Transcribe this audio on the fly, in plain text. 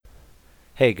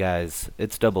Hey guys,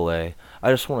 it's Double A.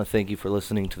 I just want to thank you for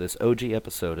listening to this OG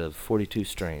episode of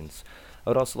 42Strains.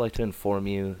 I would also like to inform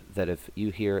you that if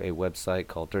you hear a website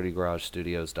called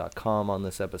dirtygaragestudios.com on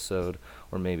this episode,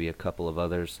 or maybe a couple of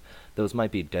others, those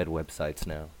might be dead websites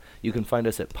now. You can find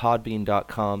us at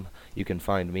podbean.com. You can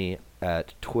find me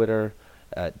at Twitter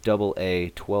at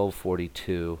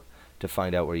AA1242 to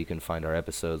find out where you can find our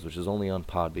episodes, which is only on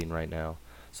Podbean right now.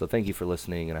 So thank you for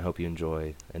listening, and I hope you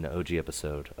enjoy an OG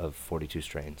episode of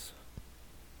 42Strains.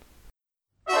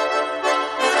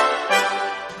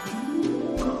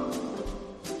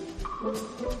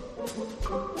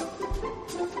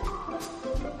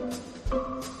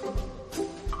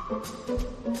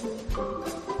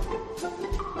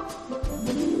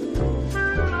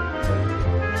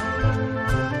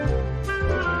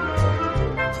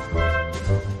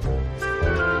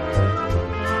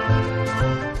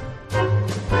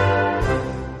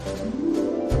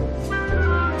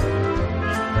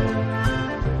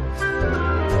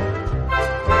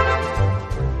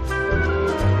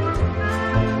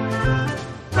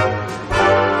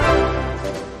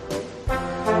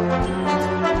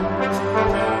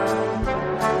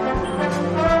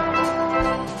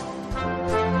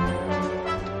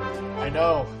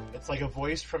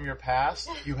 From your past,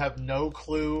 you have no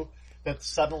clue that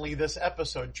suddenly this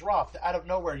episode dropped out of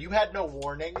nowhere. You had no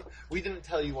warning. We didn't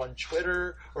tell you on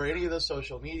Twitter or any of the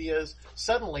social medias.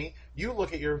 Suddenly, you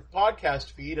look at your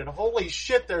podcast feed and holy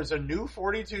shit, there's a new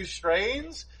 42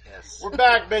 Strains? Yes. We're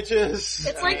back, bitches.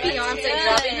 It's like Beyonce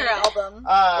dropping her album.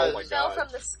 Oh my Fell God. from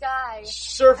the sky.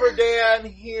 Surfer Dan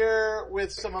here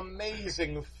with some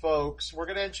amazing folks. We're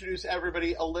going to introduce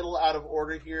everybody a little out of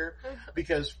order here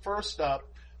because first up,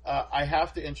 I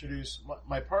have to introduce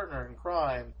my partner in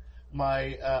crime,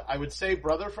 my, I would say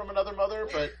brother from another mother,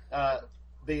 but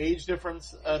the age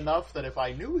difference enough that if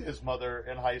I knew his mother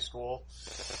in high school...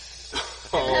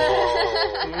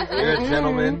 Oh, you're a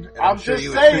gentleman, and I'm sure just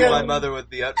you would saying. treat my mother with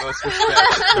the utmost respect.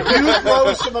 You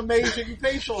grow some amazing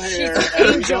facial hair,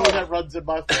 and you know that runs in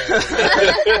my face.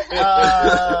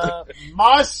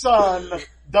 My son,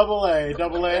 Double A.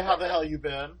 Double A, how the hell you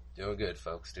been? Doing good,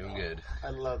 folks. Doing good. I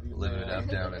love you, Living man. it up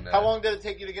down in How long did it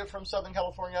take you to get from Southern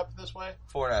California up this way?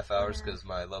 4.5 hours because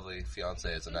my lovely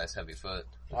fiance has a nice heavy foot.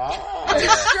 Ah.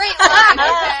 Yeah. Straight line,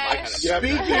 okay.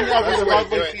 Speaking of your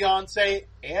lovely fiance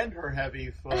and her heavy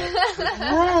foot,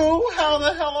 Rue, how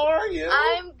the hell are you?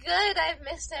 I'm good. I've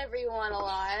missed everyone a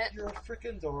lot. You're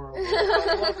freaking adorable.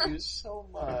 I love you so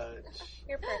much.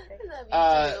 You're perfect.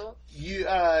 I love you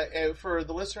too. For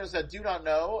the listeners that do not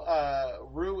know,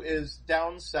 Rue is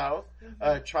down south,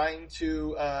 trying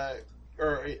to,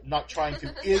 or not trying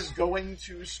to, is going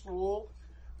to school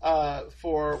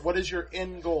for, what is your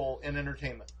end goal in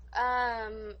entertainment?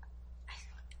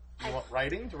 You want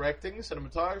writing, directing,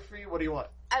 cinematography? What do you want?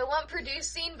 I want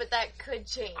producing, but that could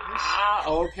change. Ah,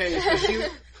 okay.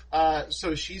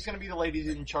 So she's going to be the lady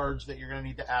in charge that you're going to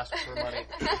need to ask for money.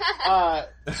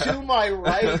 To my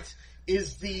right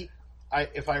is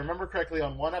if I remember correctly,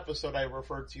 on one episode I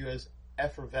referred to you as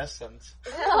effervescent.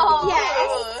 Oh,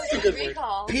 yes. Good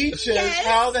recall. Peaches, Yes.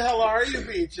 How the hell are you,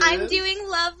 Peaches? I'm doing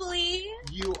lovely.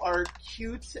 You are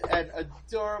cute and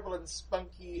adorable and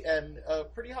spunky and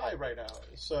pretty high right now.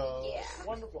 So Yeah.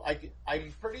 wonderful.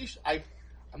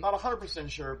 I'm not 100%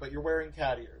 sure, but you're wearing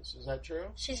cat ears. Is that true?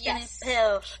 She's Yes. getting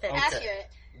perfect. Okay. Accurate.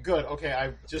 Good. Okay,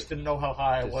 I just didn't know how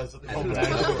high I was at the moment.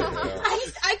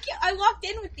 I walked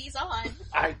in with these on.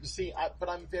 But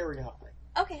I'm very high.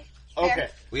 Okay. Okay.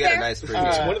 We had a Fair. nice One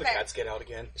preview. of the cats get out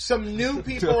again. Some new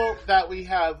people that we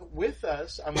have with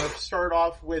us. I'm going to start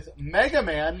off with Mega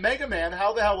Man. Mega Man,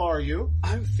 how the hell are you?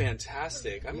 I'm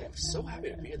fantastic. I'm so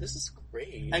happy to be here. This is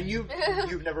great. And you've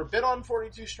never been on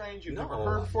 42 Strains. You've No, never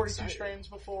heard I'm 42 excited. Strains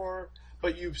before,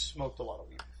 but you've smoked a lot of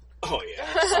weed. Oh yeah,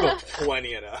 I smoked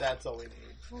plenty enough. That's all we need.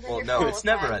 Well, no, it's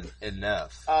never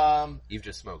enough. You've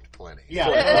just smoked plenty. Yeah,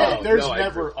 Oh, there's no, I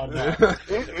never enough.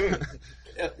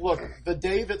 Look, the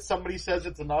day that somebody says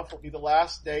it's enough will be the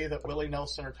last day that Willie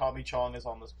Nelson or Tommy Chong is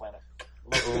on this planet.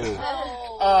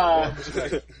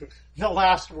 The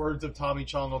last words of Tommy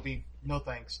Chong will be, "No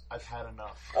thanks, I've had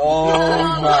enough." Oh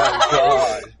my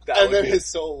God! And then his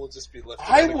soul will just be left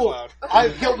I in the will.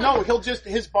 cloud.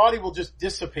 His body will just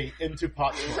dissipate into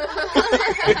pot smoke.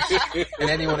 And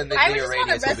anyone in the I near just want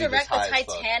to radius will be resurrect just high the as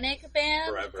fuck. Titanic band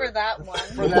Forever. for that one.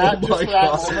 For that, just for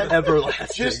that moment, Everlasting.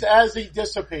 just as he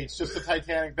dissipates, just the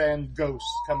Titanic band ghosts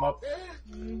come up.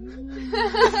 And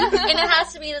it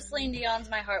has to be the Celine Dion's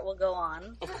 "My Heart Will Go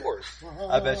On." Of course.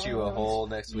 I bet you a whole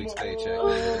next week's paycheck.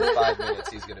 In 5 minutes,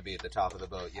 he's going to be at the top of the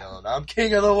boat yelling, "I'm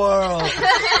king of the world!"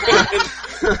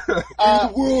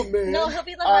 World, man. No, he'll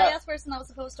be the high-ass person that was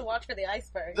supposed to watch for the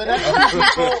iceberg.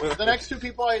 The next two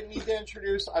people I need to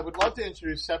introduce, I would love to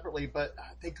introduce separately, but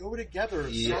they go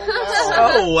together so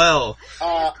well. So well.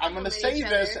 I'm going to say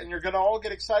this, and you're going to all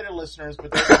get excited, listeners,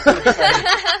 but don't get too excited.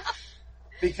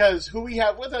 Because who we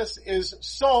have with us is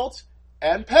Salt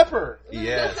and Pepper.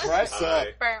 Yes. Right?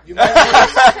 You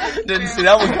Didn't see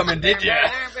that one coming, did you?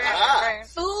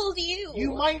 Fooled you.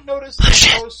 You might notice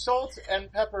that both Salt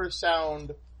and Pepper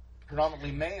sound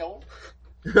predominantly male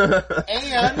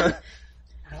and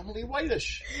predominantly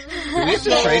whitish. Do we have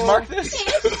to trademark this?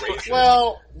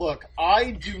 Well, look,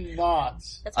 I do not.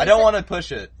 I don't want to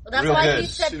push it. Well, that's real why good. you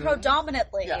said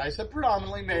predominantly. Yeah, I said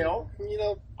predominantly male. You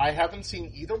know, I haven't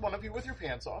seen either one of you with your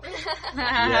pants off.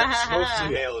 Yes.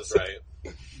 mostly male is right.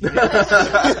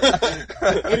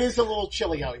 It is a little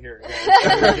chilly out here.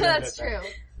 That's true.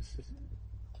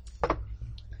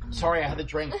 Sorry, I had to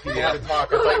drink. You had to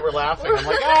talk. I thought you were laughing. I'm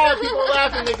like, people are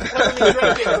laughing. They can tell me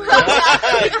drinking.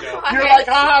 You're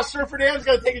like, Surfer Dan's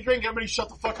gonna take a drink. Everybody shut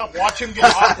the fuck up. Watch him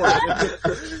get awkward.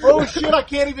 Oh shit, I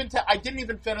can't even I didn't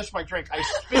even finish my drink. I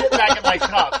spit it back in my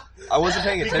cup. I wasn't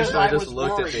paying attention. I just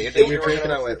looked at me. And then you were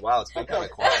drinking. I went, "Wow, it's been kind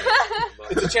of quiet."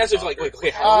 It's a chance of like, wait,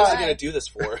 okay, how long is he gonna do this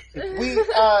for?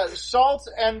 Salt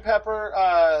and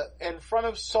Pepper. In front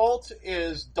of Salt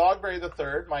is Dogberry the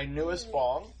Third, my newest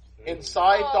bong.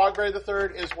 Inside Dogberry the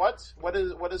Third is what? What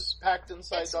is packed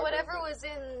inside? It's Dogberry whatever was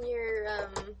in your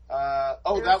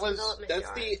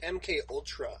That's the MK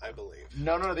Ultra, I believe.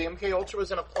 No, the MK Ultra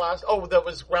was in a plastic. Oh, that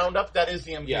was ground up. That is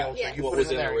the MK Ultra. Yeah. You What put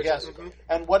was it in in there. the Yes. original?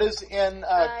 And what is in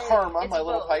Karma, my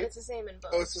little both. pipe? It's the same in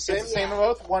both. Oh, it's the same? It's the same in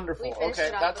both? Wonderful. We finished Okay,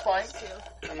 it off that's with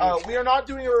fine. those too. We are not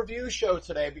doing a review show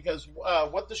today because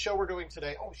what the show we're doing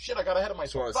today... Oh, shit, I got ahead of I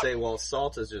just myself. want to say, while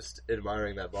Salt is just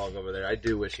admiring that bong over there, I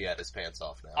do wish he had his pants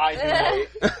off now. I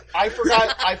do. I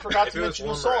forgot to mention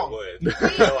the song. We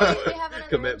have another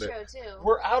Commitment. intro too.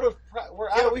 We're out of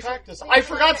practice. I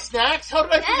forgot snacks. How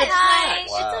did I forget Hi,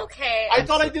 snacks? Wow. it's okay. I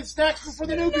thought I did snacks before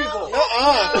the new people.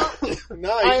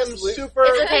 No, I am super.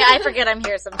 It's okay, I forget I'm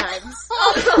here sometimes.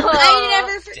 I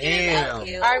never forget Damn. about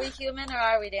you. Are we human or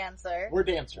are we dancer? We're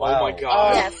dancers. Wow. Oh my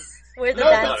god. Yes, we're the No,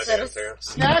 I'm not a dancers. dancer.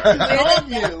 Snacks is not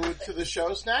new to the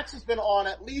show. Snacks has been on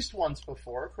at least once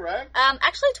before, correct?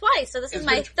 Actually twice, so this is It's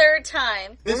my been- third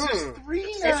time. This is 3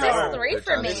 This now. is 3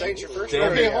 for me. This ain't your first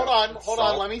Damn. Okay, time. hold on.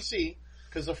 Salt. Let me see.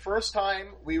 Because the first time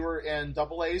we were in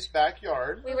Double A's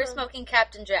backyard, We were smoking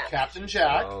Captain Jack. Captain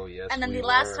Jack. Oh, yes, And then we the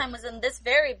last were. time was in this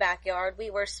very backyard. We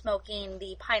were smoking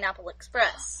the Pineapple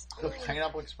Express. The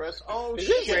Pineapple Express. Oh, Is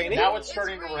it shit. raining? Now it's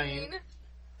starting to rain.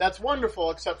 That's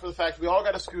wonderful, except for the fact we all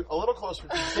got to scoot a little closer to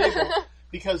the table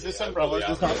because this umbrella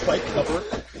does not quite cover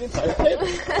the entire table.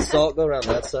 Salt, go around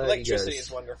that side. Electricity you is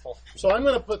guys. wonderful. So I'm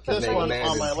going to put this Make one man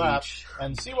on my and lap teach.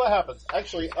 and see what happens.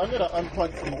 Actually, I'm going to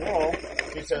unplug from the wall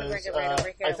because bring it right over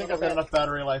here I a think little I've got bit. enough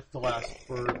battery life to last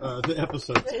for the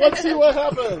episode. So let's see what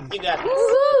happens. You got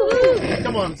this.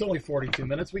 Come on, it's only 42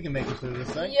 minutes. We can make it through this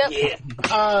thing. Yep.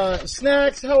 Yeah.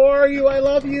 Snacks, how are you? I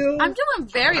love you. I'm doing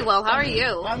very well. How are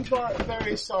you? I'm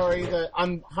very sorry that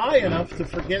I'm high enough to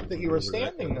forget that you were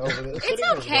standing over there. It's sitting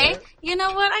over okay. there. You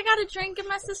know what? I got a drink in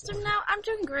my system now. I'm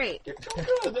doing great.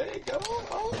 Good, there you go.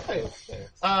 All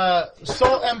right.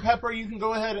 Salt and Pepper, you can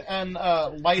go ahead and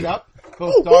light up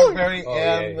both Dogberry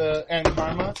and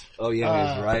Karma. Oh,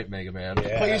 yeah, he's right, Mega Man.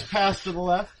 Please pass to the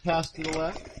left. Pass to the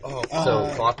left. Oh,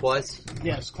 So, clockwise?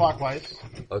 Yes, clockwise.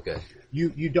 Okay.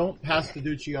 You don't pass the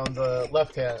Ducci on the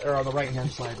left hand or on the right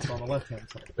hand side. It's on the left hand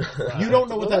side. You don't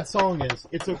know what that song is.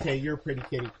 It's okay. You're a pretty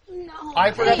kitty. No.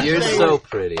 I forgot to You're say. so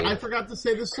pretty. I forgot to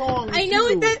say the song. I know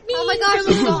too. what that means. Oh my gosh,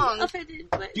 the song. Offended,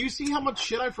 but Do you see how much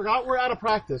shit I forgot? We're out of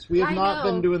practice. We have I not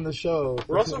know. been doing the show. For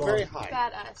we're also too very long. high.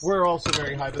 Bad us. We're also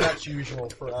very high, but that's usual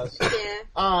for us.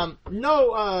 Yeah.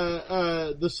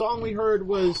 The song we heard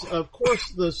was, of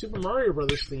course, the Super Mario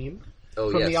Brothers theme Oh,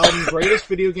 from yes. the album Greatest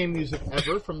Video Game Music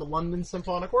Ever from the London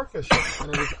Symphonic Orchestra.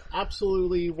 And it is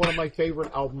absolutely one of my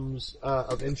favorite albums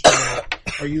of instrumental.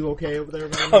 Are you okay over there,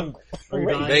 man? Are you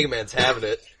dying? Mega Man's having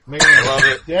it. Mega Man Love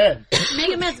it. dead.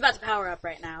 Mega Man's about to power up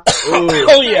right now.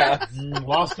 Oh yeah.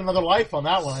 Lost another life on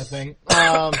that one, I think.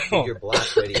 Your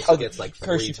blast radius gets like 3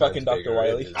 curse you, times fucking Dr. bigger.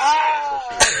 Wiley. It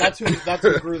is- That's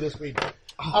who grew this week.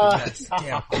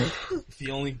 Damn.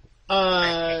 The only.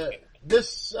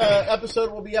 This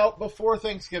episode will be out before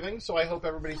Thanksgiving, so I hope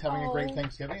everybody's having a great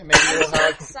Thanksgiving. And maybe we'll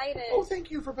have. Excited. Oh,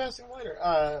 thank you for passing the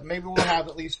lighter. Maybe we'll have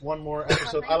at least one more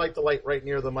episode. I like the light right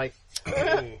near the mic.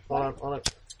 Hold on.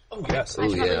 Oh yes. I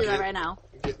should probably yeah. do that right now.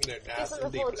 Getting there nice This is and the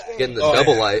deep. full experience. Getting the Oh,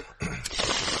 double yeah. light.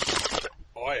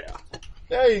 Oh yeah.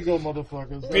 There you go,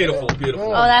 motherfuckers. Beautiful, beautiful.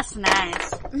 Oh, that's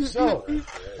nice. So,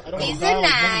 I don't These know are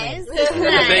nice.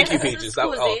 Thank you, Peaches.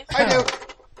 Cozy. I do.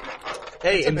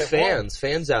 Hey, and bit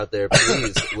fans out there,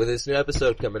 please, with this new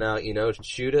episode coming out,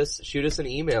 shoot us an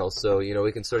email so,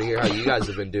 we can sort of hear how you guys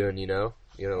have been doing,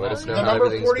 let us know The how number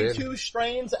everything's 42 been.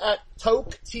 strains at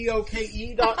toke.com.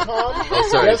 Oh,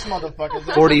 sorry. Yes,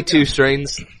 motherfuckers. 42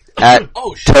 strains at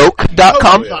shit.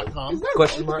 toke.com? Toke.com.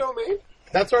 Question mark?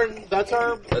 That's our email.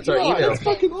 That's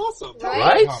fucking awesome.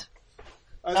 Right?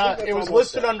 It was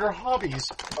listed under hobbies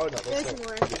Oh, no, There's that's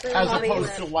more. as Hobbies.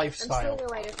 opposed to I'm lifestyle. still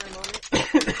lighter for a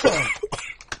moment.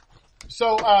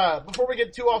 So, before we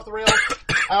get too off the rails,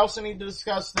 I also need to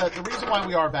discuss that the reason why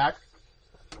we are back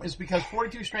is because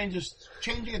 42 Strains is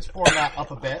changing its format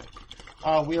up a bit.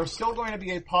 We are still going to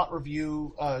be a pot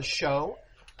review show,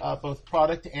 both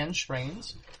product and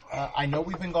strains. I know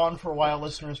we've been gone for a while,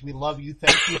 listeners. We love you.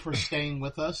 Thank you for staying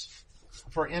with us.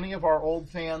 For any of our old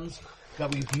fans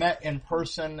that we've met in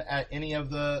person at any of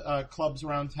the clubs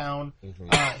around town,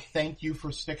 thank you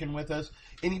for sticking with us.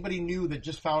 Anybody new that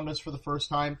just found us for the first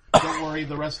time, don't worry,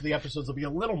 the rest of the episodes will be a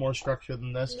little more structured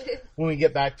than this when we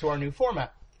get back to our new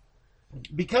format.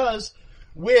 Because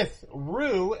with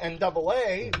Rue and Double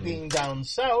A being down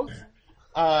south,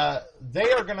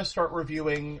 they are going to start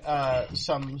reviewing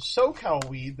some SoCal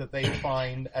weed that they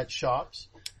find at shops.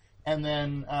 And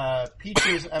then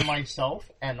Peaches and myself,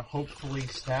 and hopefully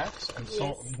Snacks and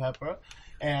Salt and Pepper,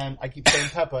 and I keep saying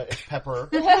Peppa, it's Pepper,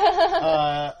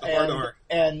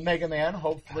 and Mega Man,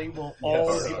 hopefully we'll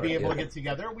all be able to get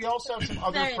together. We also have some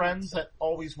other friends that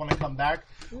always want to come back.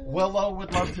 Willow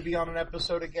would love to be on an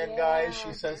episode again, guys.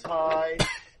 She says hi.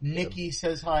 Nikki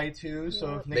says hi too,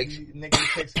 so if Nikki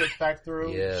Six gets back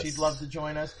through, she'd love to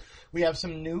join us. We have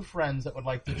some new friends that would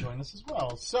like to join us as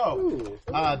well. So,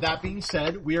 that being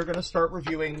said, we are going to start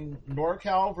reviewing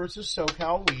NorCal versus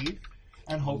SoCal weed,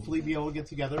 and hopefully be able to get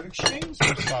together and exchange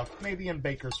some stuff, maybe in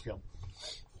Bakersfield.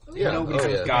 Yeah, we got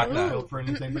that. Bakersfield for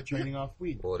anything but trading off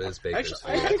weed. Well, it is Bakersfield.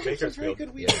 I think there's some very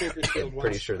good weed in Bakersfield. I'm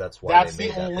pretty sure that's why That's they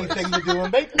the made only that thing to do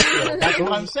in Bakersfield. That's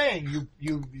what I'm saying.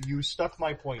 You stuck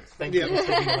my point. Thank you, Mr.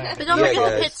 But Landon. don't Yeah,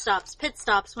 forget guys. pit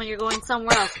stops when you're going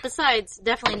somewhere else. Besides,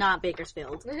 definitely not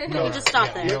Bakersfield. No, You just stop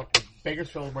yeah, there. you don't-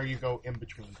 Bakersfield where you go in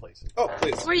between places. Oh,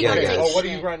 please. Where you Yeah, gonna guys. take Oh, what are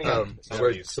you shit? grinding out?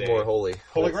 We're some more Holy.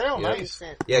 Holy Grail, Yeah. nice.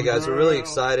 Yeah, guys, we're really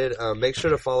excited. Make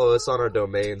sure to follow us on our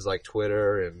domains like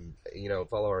Twitter and,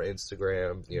 follow our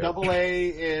Instagram. Double A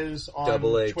is on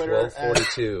Double A Twitter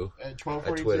 1242 at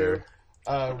 1242. at Twitter.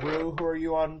 Rue, who are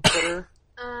you on Twitter?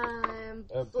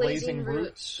 Blazing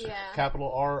Roots. Yeah.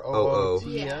 Capital ROOTS.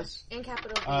 Yeah. And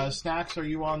capital V. Snacks, are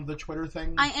you on the Twitter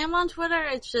thing? I am on Twitter.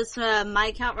 It's just my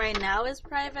account right now is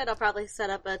private. I'll probably set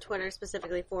up a Twitter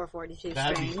specifically for 42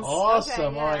 That'd Strains. be awesome.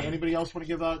 Okay, yeah. All right. Anybody else want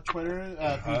to give out Twitter?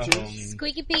 Peaches?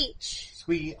 Squeaky Peach.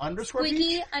 Squeaky underscore Peach?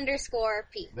 Squeaky underscore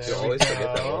Peach. There You we always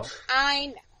forget that go. one.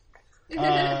 I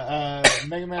know.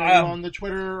 Mega Man, are you on the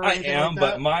Twitter or I anything am, like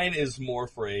but that? mine is more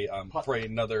for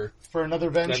another For another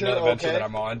venture? Okay. that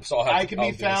I'm on. So I can I'll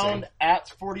be do the same. found at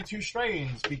 42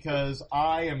 Strains because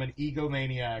I am an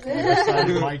egomaniac. And I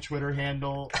decided my Twitter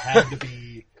handle had to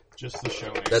be just the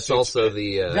show name. That's also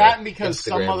the that and because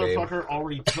some Instagram name. motherfucker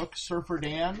already took Surfer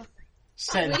Dan,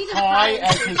 said We need to hi find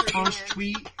as his Surfer first Dan.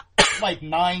 tweet like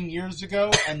 9 years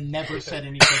ago and never said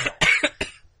anything else.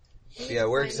 Yeah,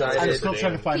 we're I'm excited. still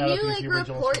trying to find Can out you, if these like, the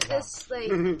originals report are not. this, like,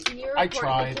 can you report I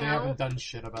tried. the They haven't count? done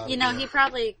shit about You it. know, he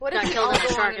probably What if got we killed all in a go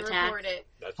on shark and attack. report it?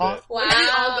 That's Huh? it. What if we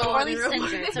all go Or on at least and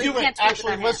report injured, it? so Do we it. can't tweet Actually,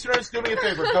 about him. listeners, do me a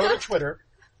favor. Go to Twitter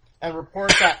and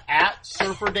report that at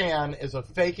Surfer Dan is a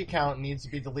fake account and needs to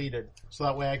be deleted. So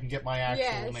that way I can get my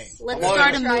actual name. Yes. Let's I'm on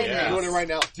start it. a Try movement. I'm doing it right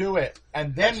now. Do it.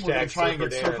 And then we're going to Hashtag try and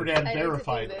get Surfer Surfer Dan. Dan I need to do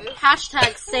verified. this.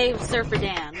 Hashtag save Surfer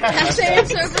Dan. Hashtag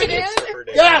Surfer Dan.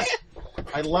 Yes!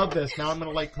 I love this. Now I'm going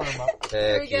to like Karma.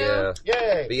 Heck we go. yeah.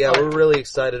 Yay! But yeah, we're really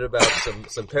excited about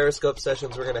some Periscope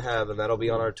sessions we're gonna have, and that'll be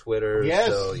on our Twitter. Yes,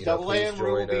 so Double A please and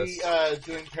Rue will join be us.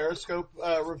 doing Periscope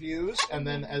reviews, and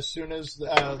then as soon as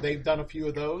they've done a few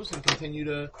of those and continue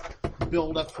to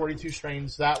build up 42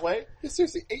 Strains that way.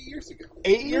 Seriously, 8 years ago.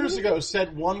 8 years ago,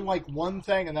 said one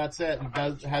thing, and that's it, and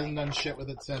hasn't done shit with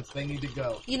it since. They need to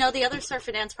go. You know, the other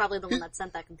Surfer Dan's probably the one that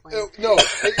sent that complaint. Oh, no,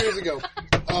 8 years ago.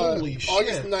 Holy shit.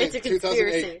 August 9th, It's a conspiracy.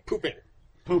 2008. Pooping.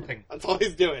 Pooping. That's all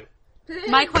he's doing.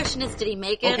 My question is, did he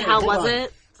make it? Okay, How hold was on.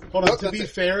 it? Hold on, Nope, to that's be it.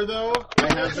 fair though,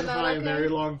 I have been that high a okay? very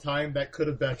long time. That could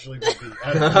have actually been beat.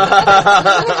 I don't know.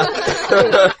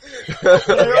 But I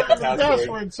don't remember the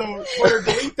password, so Twitter,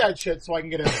 delete that shit so I can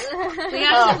get in. We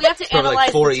have to From, like,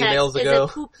 analyze 4 the text. emails Is ago. it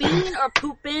pooping or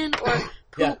poopin' or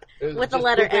Yeah, poop it was with the just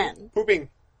letter pooping. N? Pooping.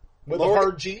 With Lower- a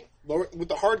hard G. With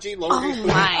the hard G, lowercase Oh pooping.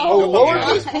 my. Oh, Oh,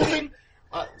 lowercase God. pooping.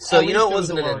 So at you know least it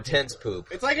wasn't was a an lowercase intense p. poop.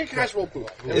 It's like a casual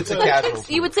poop. It's a casual poop.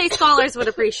 You would say scholars would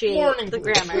appreciate Morning the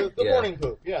poop. grammar. The Yeah. morning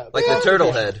poop, yeah. Like the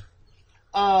turtle head.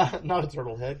 Not a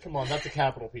turtle head. Come on, that's a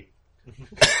capital P.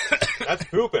 That's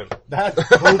pooping. That's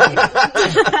pooping. That's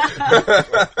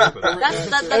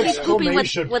pooping with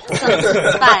Exclamation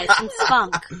some spice and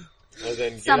spunk. And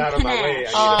then get Some out of my way.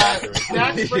 I need a bathroom.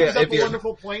 Max brings up a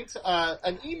wonderful point.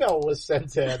 An email was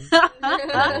sent in.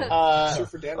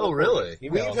 Oh, really?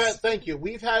 Thank you.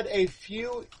 We've had a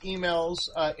few emails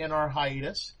in our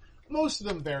hiatus. Most of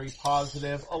them very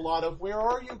positive. A lot of, where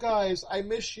are you guys? I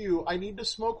miss you. I need to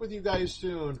smoke with you guys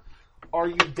soon. Are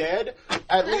you dead?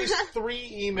 At least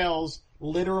 3 emails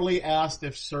literally asked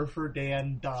if Surfer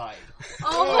Dan died.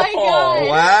 Oh my god.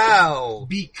 Wow.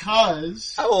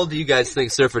 Because How old do you guys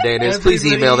think Surfer Dan is? Please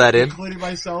email that in. including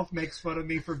myself, makes fun of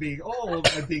me for being old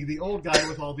and being the old guy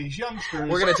with all these youngsters.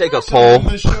 We're gonna take a So poll. when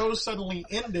the show suddenly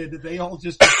ended, they all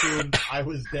just assumed I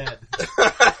was dead.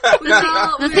 We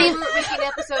weren't theme- making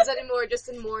episodes anymore, just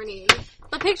in mourning.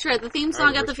 But picture it, the theme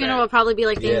song at the funeral would probably be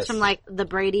like themes Yes. from like the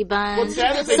Brady Bunch, What's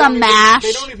sad is they some don't even- MASH.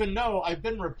 They don't even know I've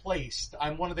been replaced.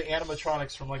 I'm one of the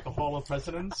animatronics from like the Hall of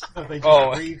Presidents that they just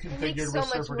Oh. It reconfigured makes so with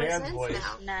much Surfer more Dan's sense voice.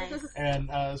 now. Nice.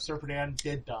 And Surfer Dan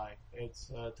did die.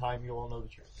 It's time you all know the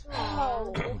truth.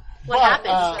 Oh. What But,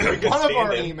 happened? one of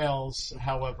our stand-in. emails,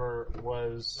 however,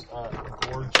 was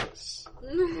gorgeous,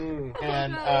 Oh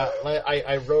and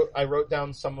I wrote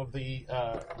down some of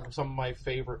my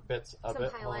favorite bits of Some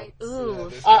it. highlights. Ooh.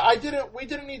 We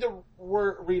didn't need to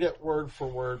read it word for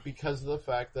word because of the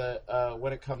fact that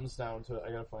when it comes down to it,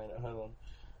 I gotta find it. Hold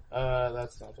on.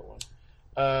 That's not the one.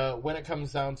 When it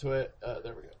comes down to it,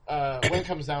 there we go. When it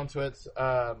comes down to it,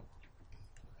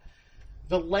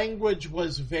 the language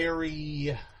was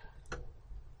very,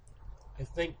 I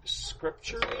think,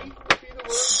 scripturally would be the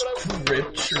word that I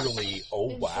would use. Scripturally.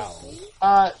 Oh,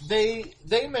 wow. They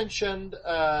mentioned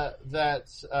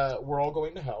that we're all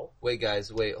going to hell. Wait, guys,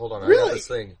 hold on. I Really? got this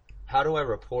thing. How do I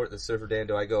report the Surfer Dan?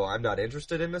 Do I go, I'm not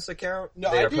interested in this account? No,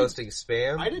 they I are did- posting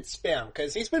spam? I did spam,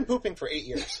 because he's been pooping for 8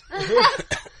 years.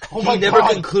 Oh my He never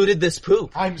god! concluded this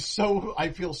poop. I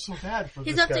feel so bad for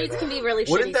His this guy. updates now. can be really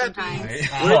Wouldn't shitty that be? sometimes.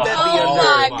 Wouldn't that be Oh under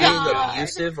my being God.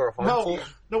 abusive or harmful?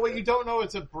 No, what you don't know,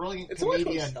 it's a brilliant It's a lot of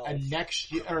comedian. stuff. And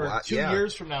next year, or Well, 2 yeah.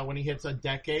 years from now, when he hits a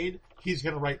decade, he's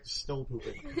gonna write "Still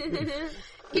Pooping."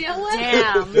 You know what?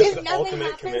 Damn. This is If the nothing ultimate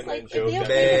happens, commitment like, joke if that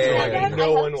the Man. episode no I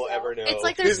one hope will so. ever know. It's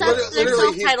like He's their literally,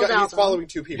 self-titled he's album. following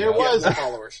 2 people. There He has was- no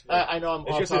followers. I know I'm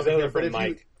It's off just topic his here, other but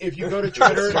from if you go to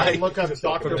Twitter Mike. and look up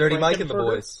Dr. From Dirty Mike and the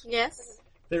Frankenfurter, Boys. Yes.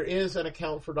 there is an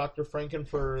account for Dr.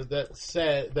 Frankenfurter that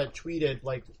tweeted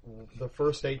like the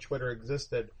first day Twitter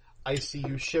existed. I see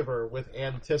you shiver with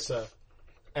Antissa,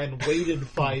 and waited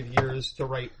 5 years to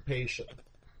write patient.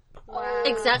 Wow.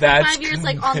 Exactly That's 5 years,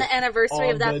 like on the anniversary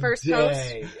On of that the first post.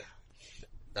 day.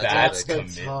 That's the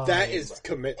epic. time. That is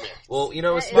commitment. Well, you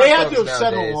know, with They had to smartphones have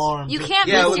set nowadays. alarms. You can't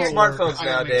Yeah, miss with your. smartphones I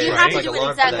nowadays. You have to like do it alarm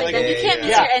for exactly that then. You day, can't miss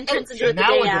yeah. your entrance and do it the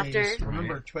day Nowadays, after.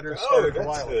 remember, Twitter Oh, started a that's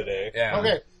while the ago. day. Yeah.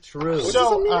 Okay, True.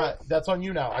 so that's on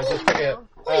you now. I just took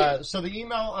it. So the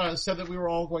email said that we were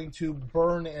all going to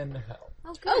burn in hell.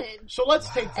 Oh, good. So let's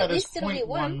take that At as least it'll be point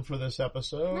one. one for this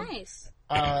episode. Nice.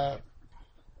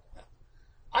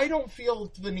 I don't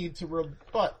feel the need to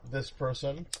rebut this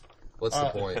person What's the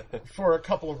point? for a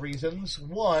couple of reasons.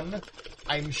 One,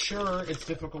 I'm sure it's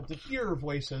difficult to hear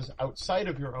voices outside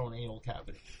of your own anal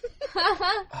cavity.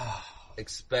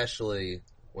 Especially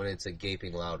when it's a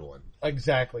gaping loud one.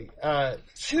 Exactly.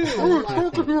 Two,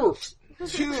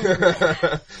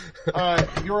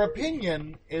 your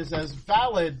opinion is as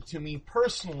valid to me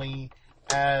personally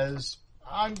as,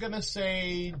 I'm gonna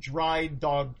say, dried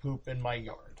dog poop in my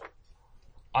yard.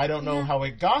 I don't know how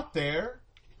it got there.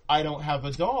 I don't have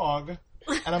a dog.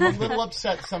 And I'm a little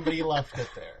upset somebody left it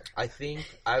there. I think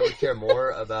I would care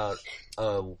more about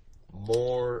a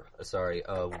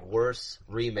worse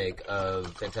remake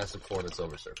of Fantastic Four and the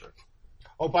Silver Surfer.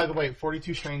 Oh, by the way,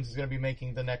 42Strains is going to be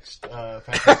making the next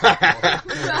Fantastic Four.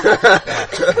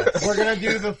 We're going to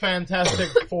do the Fantastic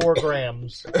 4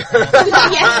 grams.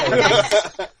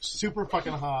 Super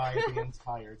fucking high the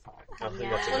entire time. I think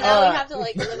that's Well, a- now we have to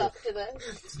like live up to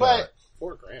this. But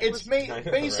 $4 grand. it's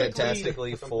basically...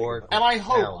 Fantastically four. And I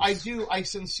hope, pounds. I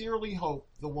sincerely hope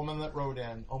the woman that wrote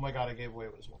in... Oh my god, I gave away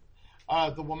what it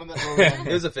was. The woman that wrote in...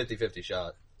 It was a 50-50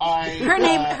 shot. Her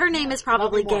name is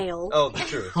probably nothing more. Gail. Oh,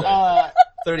 true. Uh,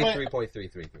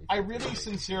 33.333. I really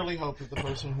sincerely hope that the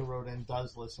person who wrote in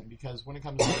does listen, because when it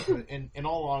comes down to it, in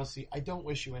all honesty, I don't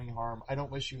wish you any harm. I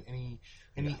don't wish you any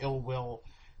ill will.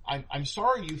 I'm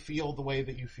sorry you feel the way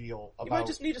that you feel about You might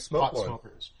just need to smoke pot one.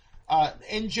 smokers.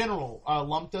 in general,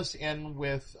 lumped us in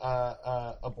with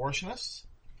abortionists,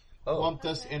 lumped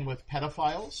us in with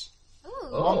pedophiles,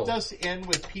 lumped us in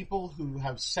with people who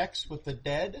have sex with the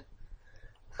dead.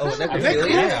 Oh,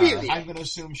 necrophilia? I'm going to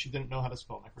assume she didn't know how to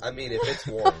spell necrophilia. I mean, if it's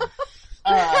warm.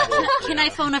 Can I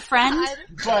phone a friend?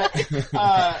 But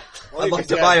I'd like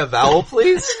to buy a vowel,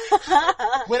 please.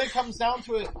 when it comes down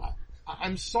to it,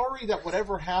 I'm sorry that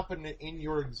whatever happened in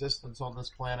your existence on this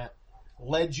planet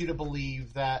led you to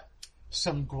believe that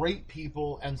some great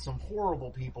people and some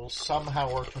horrible people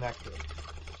somehow are connected.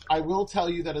 I will tell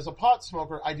you that as a pot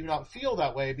smoker, I do not feel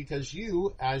that way because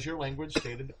you, as your language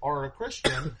stated, are a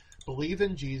Christian, believe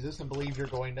in Jesus, and believe you're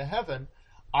going to heaven.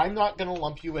 I'm not going to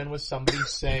lump you in with somebody,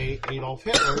 say, Adolf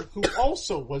Hitler, who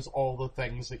also was all the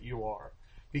things that you are.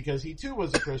 Because he too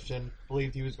was a Christian,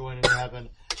 believed he was going into heaven,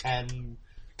 and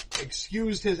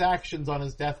excused his actions on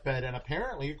his deathbed, and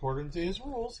apparently, according to his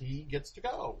rules, he gets to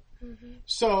go. Mm-hmm.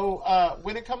 So,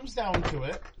 when it comes down to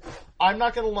it, I'm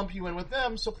not going to lump you in with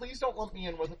them, so please don't lump me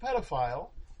in with a pedophile.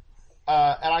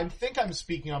 And I think I'm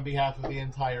speaking on behalf of the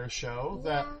entire show,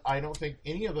 that I don't think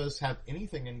any of us have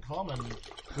anything in common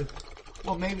with...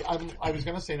 Well, maybe I was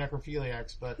going to say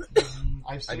necrophiliacs, but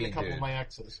I've seen a couple of my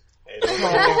exes.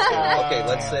 Okay,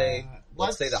 let's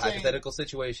say the hypothetical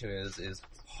situation is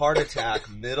heart attack,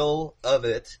 middle of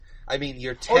it. I mean,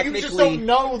 you're technically... you just don't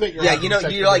know that you're having sex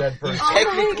with a dead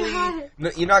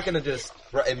person. You're not going to just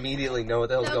immediately know what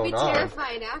the hell's going on. That would be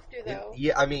terrifying after, though.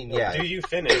 Yeah, I mean, yeah. Do you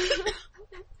finish?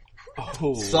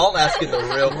 Salt asking the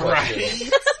real question.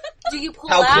 Right. Do you pull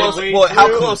how out? Close,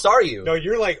 how close are you? No,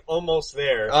 you're like almost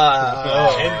there.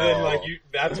 And then like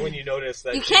that's when you notice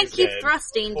that you can't keep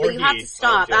thrusting, but you have to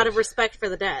stop out of respect for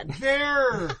the dead.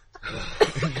 There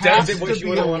That's it. What you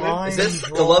would have wanted. Is this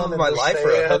the love of my life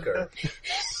or a hooker?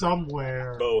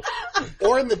 Somewhere. Both.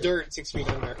 Or in the dirt 6 feet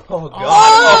under. Oh god.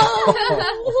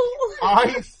 Oh!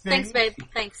 I think. Thanks, babe.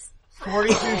 Thanks.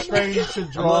 42 Strains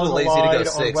should draw I'm a little the lazy to line go on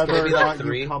 6. whether Can it or be like not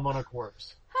 3? you come on a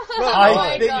corpse.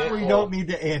 I think we don't need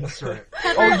to answer it.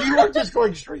 Oh, you are just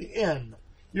going straight in.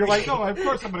 You're like, oh, of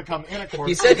course I'm going to come in a corpse.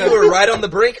 He said you were right on the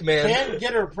brink, man. Can't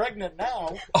get her pregnant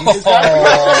now.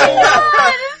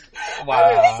 Wow. I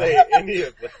didn't say any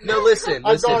of that. No, listen.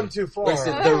 I've gone too far.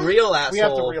 Listen, the real asshole. We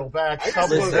have to reel back.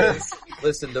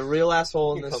 Listen, the real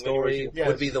asshole in this story Yes.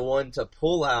 would be the one to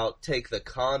pull out, take the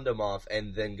condom off,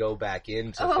 and then go back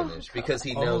in to finish because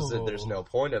he knows that there's no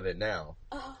point of it now.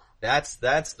 That's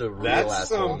the real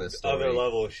asshole in this story. Other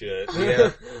level shit.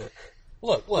 Yeah.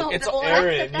 Look, it's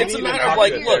Aaron. It's a matter of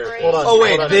like, look. Hold on, Oh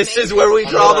wait, this is where we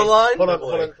draw the line? Hold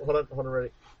on,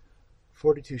 ready.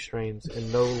 42 Strains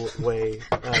in no way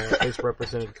is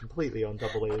represented completely on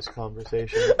AA's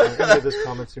conversation. Any of his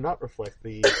comments do not reflect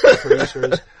the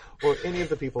producers or any of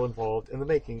the people involved in the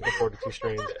making of 42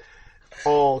 Strains.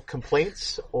 All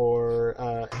complaints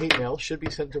or hate mail should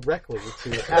be sent directly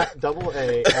to at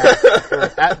AA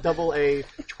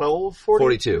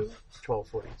 1242.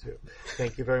 1242.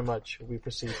 Thank you very much. We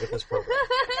proceed with this program.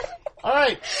 All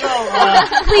right, so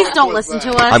please don't listen to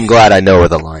us. I'm glad I know where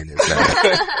the line is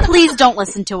now. Please don't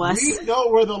listen to us. we know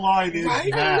where the line is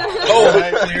now.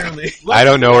 Oh, clearly. I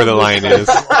don't know where the line is.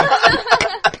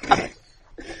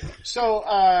 So,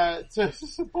 to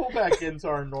pull back into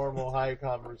our normal high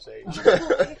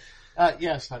conversation.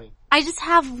 Yes, honey. I just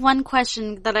have one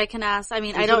question that I can ask. I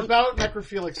mean, Is I don't... it about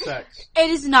necrophilic sex? It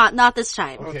is not this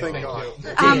time. Okay, thank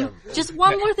you. Just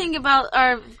one more thing about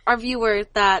our viewer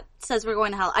that says we're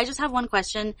going to hell. I just have one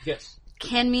question. Yes.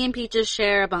 Can me and Peaches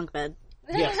share a bunk bed?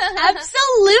 Yes.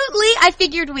 Absolutely. I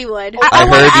figured we would. I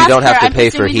wanna heard you ask don't have her. to pay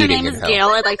for I'm assuming heating her name in is hell. Gail.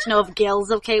 I'd like to know if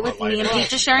Gail's okay with me and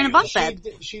Peaches sharing a bunk bed.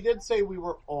 She did say we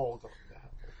were all going to hell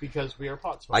because we are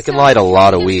pot smokers. I can light a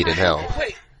lot of weed in hell.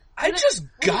 Wait, I just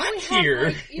got here.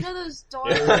 Like, you know those dorm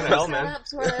Yeah, we're going to hell, man.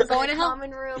 setups where there's Going like to a hell?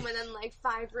 common room and then like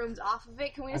 5 rooms off of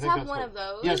it? Can we just think have that's one what- of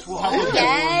those? Yes, we'll have a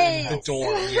Yes. The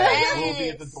dorm. Yes, we'll be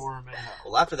at the dorm in hell.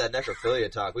 Well, after that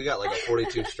necrophilia talk, we got like a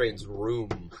 42 Strains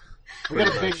room. We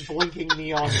got a big blinking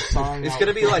neon sign. It's out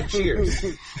gonna be like Cheers.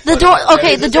 The dorm.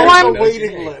 Okay, the There's dorm. a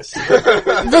waiting list.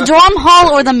 The dorm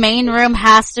hall or the main room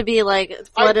has to be like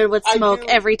flooded with I smoke do-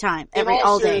 every time, In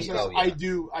all day. seriousness, Oh, yeah. I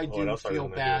do else are feel we gonna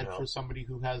do bad in hell? for somebody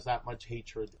who has that much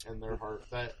hatred in their heart.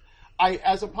 That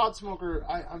as a pot smoker,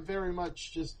 I'm very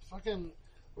much just fucking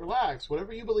relax.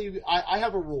 Whatever you believe, I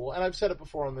have a rule, and I've said it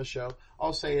before on this show.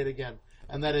 I'll say it again,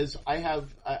 and that is, I have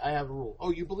a rule.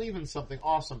 Oh, you believe in something?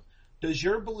 Awesome. Does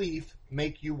your belief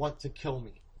make you want to kill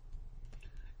me?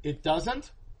 It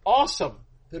doesn't? Awesome.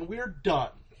 Then we're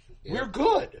done. Yeah. We're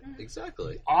good.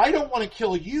 Exactly. I don't want to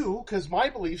kill you because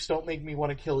my beliefs don't make me want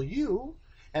to kill you.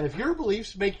 And if your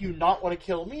beliefs make you not want to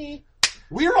kill me,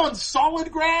 We're on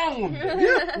solid ground.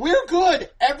 We're good.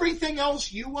 Everything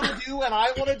else you want to do and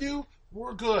I want to do,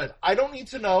 we're good. I don't need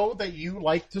to know that you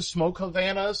like to smoke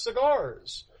Havana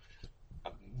cigars.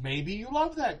 Maybe you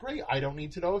love that. Great. I don't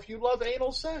need to know if you love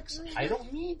anal sex. I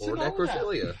don't need to know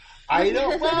necrophilia. that. I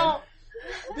don't. Well,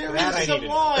 there is some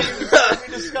lines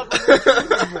we discovered.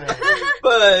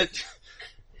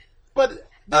 But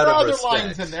there are other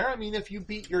lines in there. I mean, if you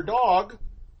beat your dog,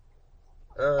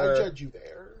 I judge you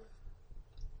there.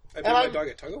 I beat my dog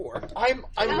at tug of war. I'm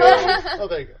very. Oh,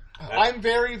 there you go. I'm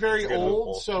very, very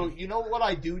old, so you know what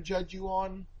I do judge you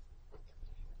on?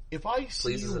 If I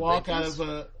see you walk out of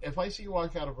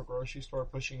a grocery store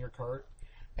pushing your cart,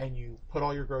 and you put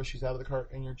all your groceries out of the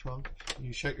cart in your trunk, and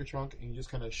you shut your trunk, and you just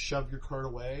kind of shove your cart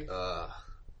away,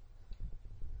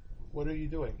 what are you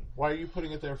doing? Why are you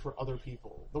putting it there for other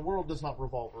people? The world does not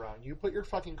revolve around you. Put your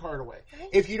fucking cart away.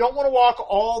 If you don't want to walk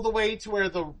all the way to where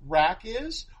the rack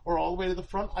is, or all the way to the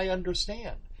front, I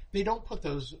understand. They don't put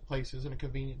those places in a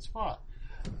convenient spot.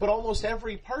 But almost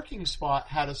every parking spot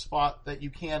had a spot that you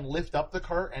can lift up the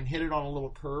cart and hit it on a little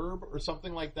curb or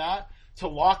something like that to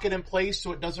lock it in place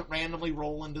so it doesn't randomly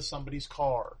roll into somebody's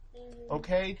car.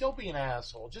 Okay? Don't be an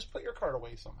asshole. Just put your cart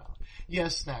away somehow.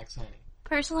 Yes, Snacks, honey.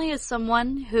 Personally, as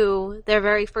someone who their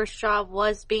very first job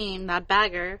was being that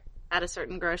bagger at a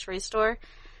certain grocery store,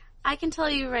 I can tell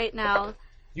you right now.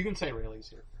 You can say Rayleigh's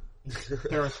here.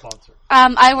 They're a sponsor.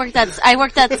 I worked at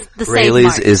the Save Rayleigh's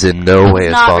Mart. is in no way a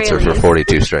Not sponsor Rayleigh's. for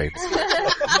 42 Strains.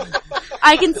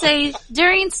 I can say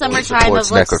during summertime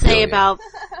of, let's say, about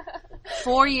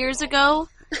 4 years ago,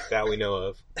 That we know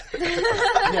of.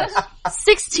 Yes.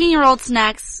 16-year-old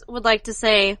Snacks would like to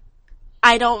say,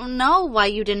 I don't know why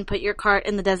you didn't put your cart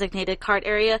in the designated cart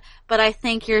area, but I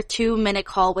think your 2-minute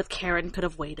call with Karen could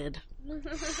have waited.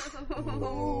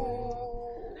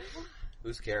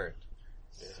 Who's Karen?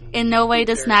 In no way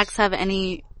does Snacks have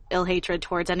any ill hatred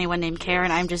towards anyone named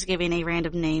Karen. I'm just giving a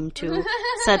random name to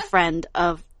said friend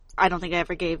of, I don't think I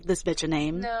ever gave this bitch a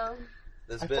name. No.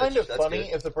 This I bitch. find it That's funny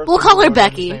good. if the person We'll call her whose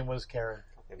Becky. name was Karen.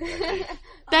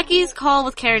 Becky's call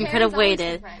with Karen could have Karen's always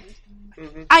waited. a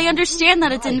friend. I understand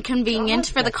that it's inconvenient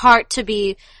for the cart to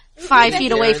be 5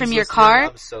 feet away Karen's from your listening. car,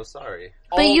 I'm so sorry.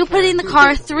 but you putting the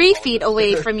car 3 feet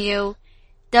away from you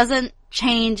doesn't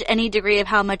change any degree of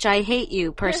how much I hate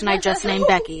you, person I just named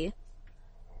Becky.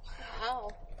 Wow.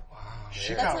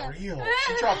 She got real.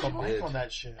 She dropped the mic on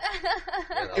that shit.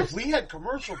 If we had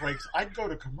commercial breaks, I'd go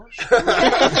to commercial.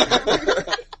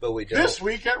 But we don't. This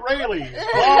week at Rayleigh's.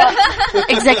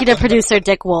 Executive producer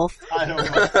Dick Wolf. I don't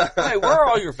know. Hey, where are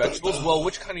all your vegetables? Well,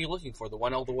 which kind are you looking for? The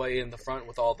one all the way in the front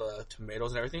with all the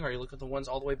tomatoes and everything? Or are you looking at the ones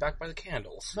all the way back by the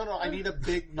candles? No, I need a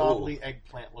big, knobbly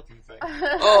eggplant looking thing.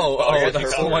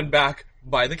 That's the one back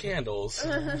by the candles.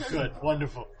 Good,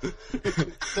 wonderful. Does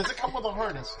it come with a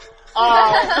harness? For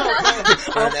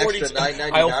an extra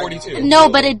 $9.99. Aisle 42. No,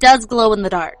 but it does glow in the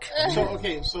dark. So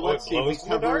let's see. We glows in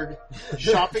the covered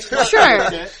shopping. Sure.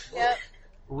 Yep.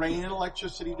 Rain and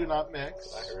electricity do not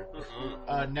mix.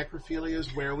 Necrophilia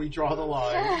is where we draw the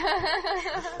line.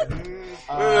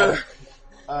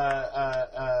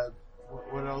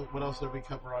 What else did we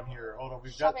cover on here? Hold on,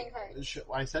 we've Shopping got. cart.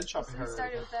 I said shopping cart.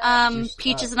 Started with that.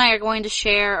 Peaches and I are going to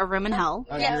share a room in hell.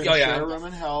 Yes. You're Oh, yeah. share a room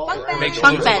in hell. Bunk beds. Make sure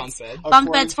Bunk there's a beds. bunk bed.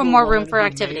 Bunk beds for According to more a room woman for who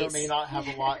activities. May or may not have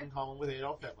a lot in common with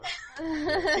Adolf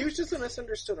Hitler. He was just a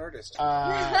misunderstood artist.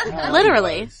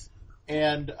 Literally.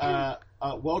 And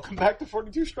welcome back to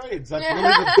 42 Strains. That's really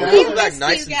the Welcome best. back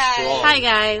nice and guys. strong. Hi,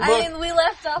 guys. I mean, we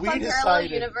left off we on parallel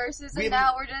decided- universes, and we-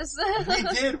 now we're just... We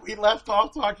did. We left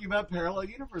off talking about parallel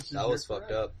universes. That was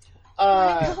fucked up.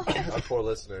 Our poor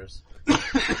listeners.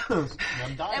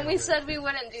 and we said we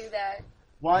wouldn't do that.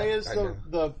 Why is I know.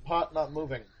 the pot not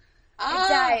moving? It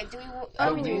died. Do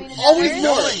we need Always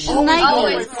another? more.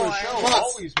 Always more.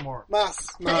 Always more. Mas.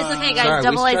 It's okay, guys. Sorry,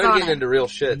 Double we A's started on getting it. into real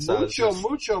shit. So it's just-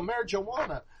 Mucho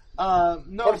marijuana.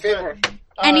 No, Por favor. but,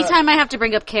 Anytime I have to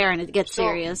bring up Karen, it gets so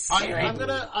serious. I'm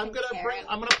gonna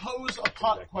pose a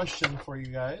pot question for you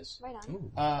guys. Right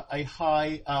on. A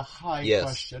high Yes.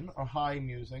 question or high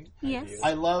musing. Yes.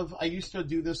 I used to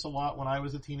do this a lot when I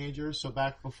was a teenager. So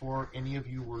back before any of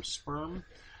you were sperm,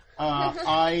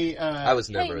 I was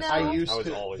never. Hey, a no. sperm. I used I was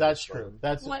to. always That's a sperm. true.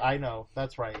 That's What? I know.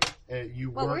 That's right. You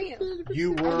What were. were you?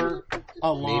 You were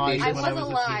alive Maybe. I when was I was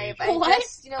alive. a teenager. I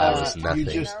just, I was was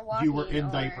nothing. You were in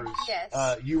or- diapers.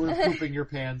 Yes. You were pooping your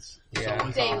pants. Yeah. So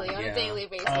was Daily, I. on a daily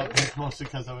basis. Mostly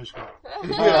because I was drunk.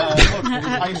 Look, it was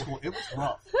high school. It was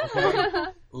rough. Okay?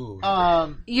 Ooh.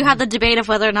 You had the debate of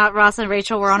whether or not Ross and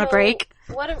Rachel were on a So, break.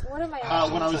 What am I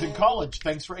when I was in college.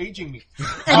 Thanks for aging me.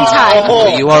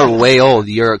 Anytime. You are way old.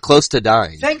 You're close to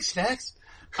dying. Thanks, Snacks.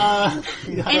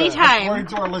 Anytime. According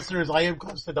to our listeners, I am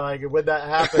close to dying, and when that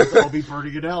happens, I'll be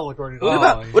burning in hell. According to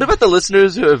What about the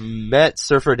listeners who have met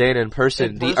Surfer Dan in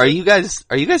person? Are you guys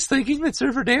thinking that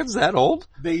Surfer Dan's that old?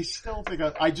 They still think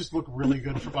I just look really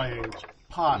good for my age.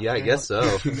 Pot. Yeah, I guess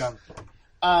so.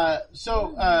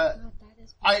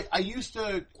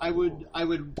 I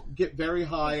would get very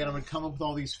high and I would come up with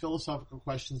all these philosophical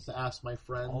questions to ask my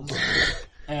friends.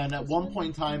 And at one point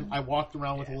in time, I walked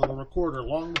around with a little recorder.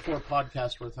 Long before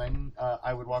podcasts were a thing,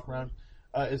 I would walk around.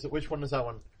 Which one is that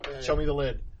one? Show me the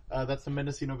lid. That's the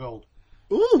Mendocino Gold.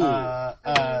 Ooh.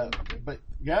 But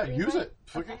yeah, use it.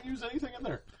 Fucking use anything in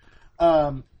there.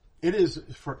 It is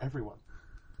for everyone.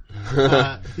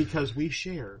 Because we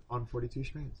share on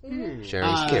 42Strains.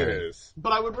 Sharing.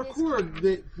 But I would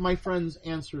record my friends'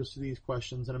 answers to these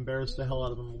questions and embarrass the hell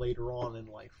out of them later on in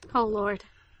life. Oh, Lord.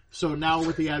 So now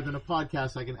with the advent of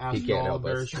podcasts, I can ask you all,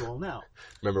 embarrass you all now.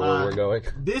 Remember where we're going?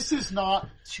 This is not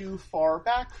too far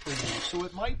back for you, so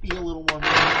it might be a little more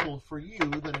meaningful for you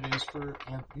than it is for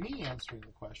me answering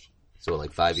the question. So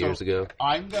like 5 years ago?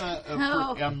 I'm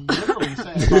literally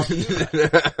saying about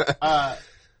you.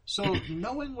 So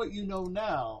knowing what you know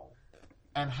now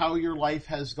and how your life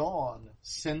has gone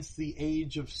since the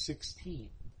age of 16,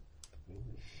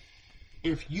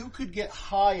 if you could get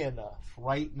high enough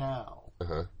right now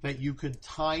that you could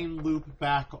time loop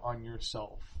back on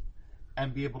yourself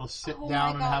and be able to sit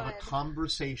down and have a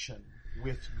conversation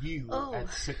with you at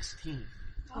 16.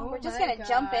 Oh, we're just gonna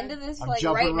jump into this I'm right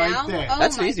jumping right now? there. Oh,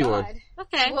 That's an easy one.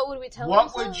 Okay. What would we tell What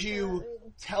ourselves? would you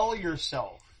tell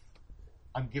yourself?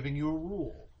 I'm giving you a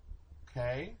rule.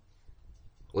 Okay?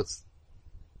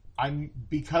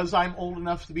 Because I'm old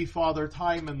enough to be Father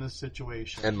Time in this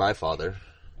situation. And my father.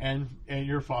 And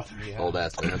your father. Yeah. Old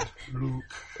ass man. Luke.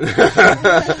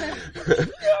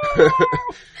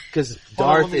 Because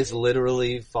Darth is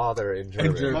literally father in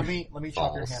German. Let me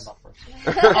chop your hand off first.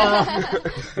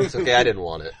 It's okay, I didn't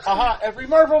want it. Every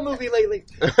Marvel movie lately.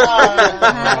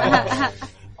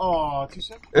 Oh, too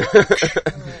soon?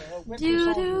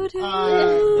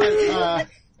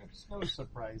 No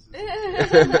surprises.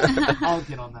 I'll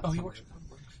get on that.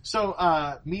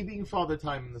 So, me being Father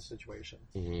Time in this situation,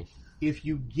 if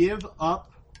you give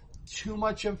up too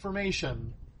much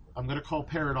information, I'm going to call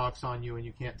paradox on you and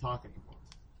you can't talk anymore.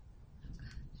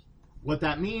 What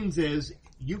that means is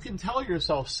you can tell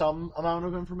yourself some amount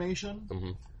of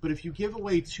information, but if you give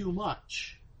away too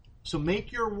much, so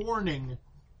make your warning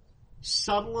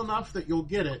subtle enough that you'll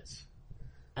get it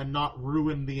and not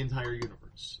ruin the entire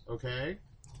universe, okay?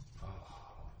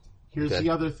 Here's the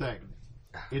other thing.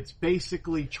 It's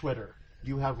basically Twitter.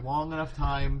 You have long enough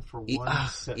time for one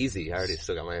sentence. Easy. I already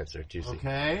still got my answer. Juicy.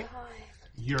 Okay?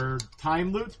 Your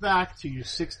time loops back to your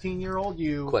 16-year-old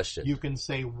you. Question. You can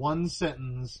say one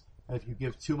sentence, and if you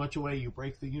give too much away, you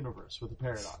break the universe with a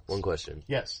paradox. One question.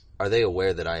 Yes. Are they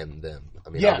aware that I am them? I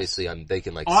mean, yes. Obviously, they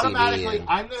can automatically, see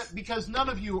me. Because none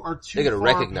of you are too far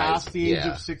recognize, past the age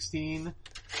of 16.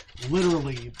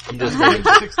 Literally. I'm just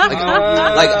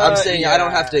I'm saying I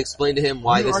don't have to explain to him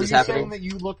why this is happening. Are you saying that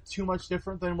you look too much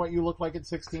different than what you look like at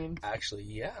 16? Actually,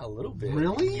 yeah, a little bit.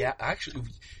 Really? Yeah, actually.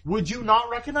 Would you not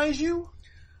recognize you?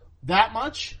 That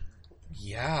much?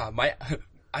 Yeah,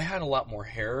 I had a lot more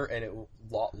hair and a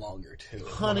lot longer too.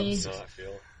 Honey. So I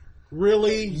feel.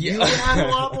 Really? Yeah. You had a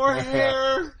lot more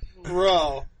hair?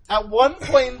 Bro. At one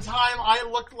point in time, I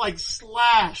looked like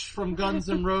Slash from Guns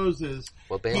N' Roses.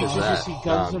 What band is Did that? you see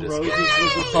Guns N' Roses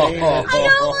was a band? I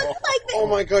don't look like that. Oh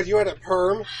my god, you had a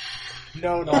perm?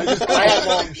 No, I had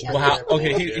long hair. Wow.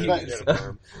 Okay, he I was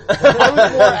more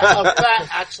a fat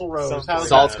Axl Rose.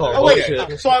 Salt's called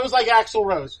bullshit. So I was like Axl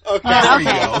Rose. Okay. There you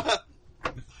go.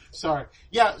 Sorry.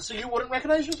 Yeah, so you wouldn't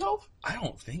recognize yourself? I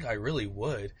don't think I really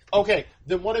would. Okay,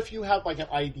 then what if you had like an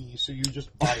ID, so you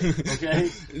just buy it, okay?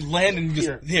 Landon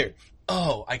just here.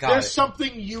 Oh, I got it. There's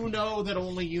something you know that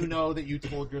only you know that you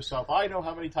told yourself. I know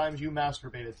how many times you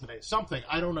masturbated today. Something.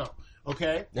 I don't know.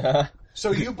 Okay?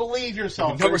 So you believe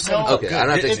yourself. Number seven. Okay, I don't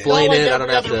have to It's explain not like it. I don't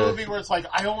every have other to. movie where it's like,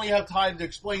 I only have time to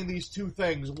explain these two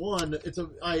things. One,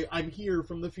 I'm here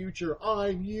from the future.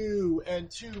 I'm you. And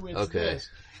two, it's this.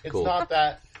 It's cool. not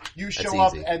that. You show That's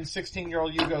up easy. and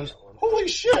 16-year-old you goes, holy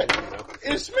shit,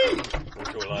 it's me.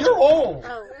 You're old.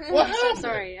 Oh, What I'm so happened?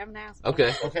 sorry. I'm an asshole.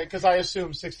 Okay. Okay, because I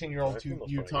assume 16-year-old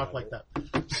you talk like that.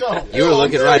 So You were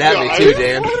looking right at me too,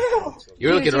 Dan. You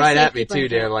were looking Here's right your at me safety too,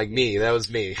 blanket. Dan. Like me. That was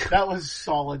me. that was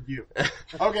solid you.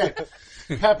 Okay.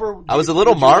 Pepper. I was a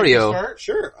little would you like to Mario. start?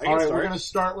 Sure, I can All right, start. we're going to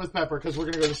start with Pepper because we're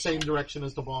going to go the same direction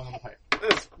as the bong on the pipe.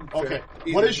 That's Okay.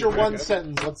 fair. What Easy is your to one break up.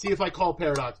 sentence? Let's see if I call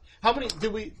paradox. How many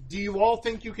do you all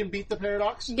think you can beat the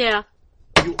paradox? Yeah.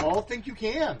 You all think you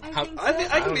can? I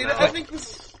can beat it. I think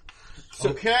this.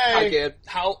 Okay. I can.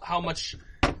 How much?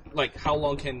 Like, how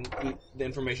long can the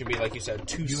information be? Like you said,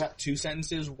 two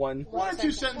sentences, one or two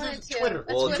sentences. Twitter.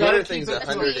 Well, You Twitter gotta thing's keep it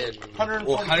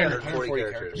 140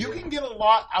 characters. You can get a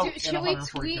lot out in Should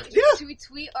 140 we characters. tweet? Should we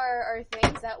tweet our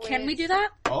things that way? Can we do that?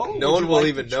 Oh, No one would you will like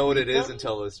even to know what tweet it is them?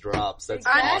 until this drops. That's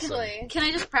Exactly. awesome. Can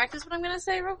I just practice what I'm going to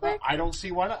say real quick? I don't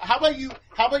see why not. How about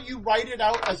you write it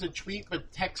out as a tweet, but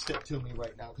text it to me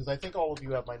right now? Because I think all of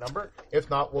you have my number. If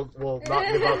not, we'll not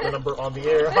give out the number on the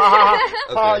air.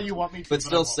 Okay. You want me to? But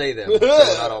still say them, so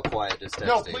we're not all quiet, just texting.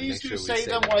 No, please Make do sure we say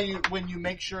them them. when you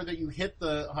make sure that you hit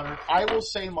the 100. I will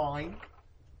say mine.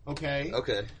 Okay.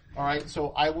 Okay. All right. So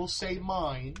I will say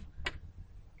mine,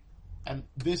 and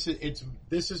this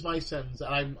is my sentence.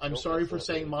 And I'm sorry for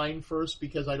saying mine first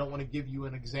because I don't want to give you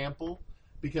an example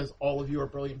because all of you are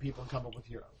brilliant people and come up with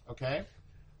your own. Okay.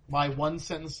 My one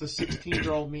sentence to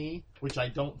 16-year-old me, which I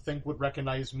don't think would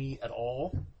recognize me at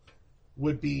all,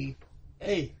 would be,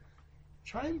 "Hey,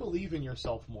 try and believe in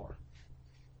yourself more."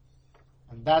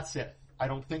 And that's it. I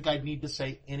don't think I'd need to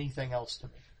say anything else to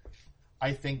me.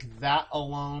 I think that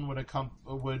alone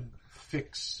would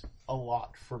fix a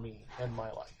lot for me in my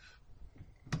life.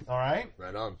 All right?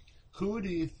 Right on.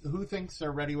 Who thinks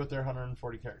they're ready with their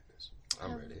 140 characters?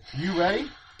 I'm ready. You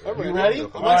ready? I'm You ready.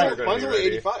 ready? Mine's only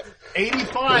 85.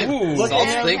 85. Ooh. Look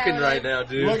Salt's at him. thinking right now,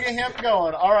 dude. Look at him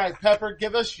going. All right, Pepper,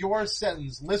 give us your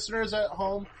sentence. Listeners at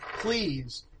home,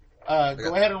 please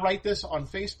go ahead and write this on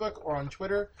Facebook or on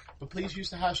Twitter, but please use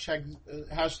the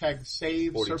hashtag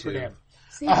save 42. Surferdam.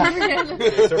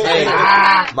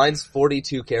 Hey, mine's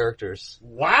 42 characters.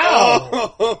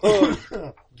 Wow!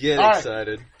 Get All right.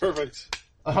 excited. Perfect.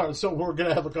 So we're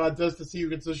gonna have a contest to see who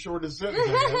gets the shortest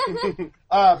sentence.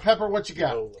 Pepper, what you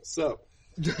got? So,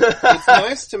 it's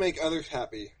nice to make others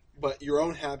happy, but your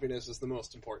own happiness is the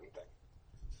most important thing.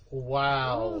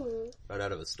 Wow, Right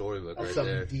out of a storybook that's right some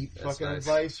there. deep That's fucking nice.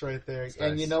 advice right there. That's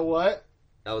And nice. you know what?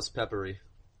 That was peppery.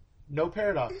 No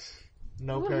paradox.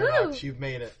 No paradox. You've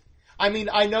made it. I mean,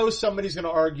 I know somebody's going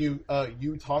to argue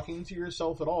you talking to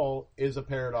yourself at all is a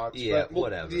paradox. Yeah, but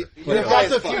whatever. you've got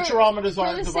the Futurama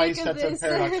device sake that's of a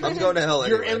paradox. this. I'm going to hell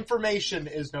Your anyway. information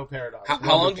is no paradox. How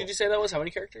long did you say that was? How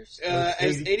many characters?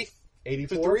 As 83,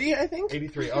 84? I think.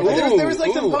 83. Ooh, Okay. There was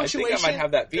like some ooh, I punctuation. think I might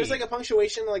have that beat. There's like a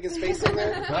punctuation, like a space in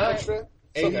there. Extra.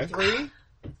 83.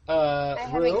 I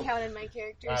haven't Rue? counted my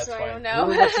characters, That's so fine. I don't know.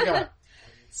 Rue, what you got?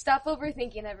 Stop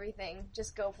overthinking everything.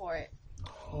 Just go for it.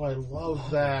 Oh, I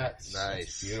love that.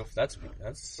 Nice. Beautiful. That's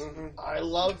I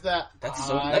love that.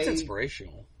 that's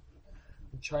inspirational.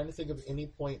 I'm trying to think of any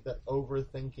point that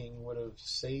overthinking would have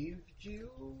saved you.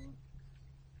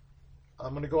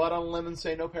 I'm going to go out on a limb and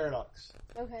say no paradox.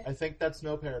 Okay. I think that's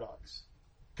no paradox.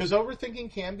 Because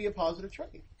overthinking can be a positive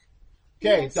trait.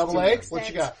 Okay, Yes, double to A, an what extent.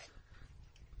 you got?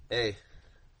 Hey,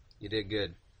 you did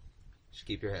good. Just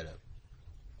keep your head up.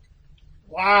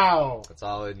 Wow. That's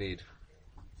all I need.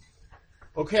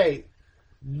 Okay,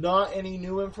 not any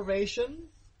new information,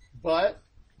 but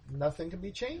nothing can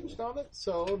be changed on it,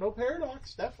 so no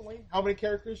paradox, definitely. How many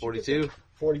characters? 42.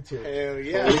 42. Hell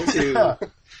yeah.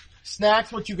 42.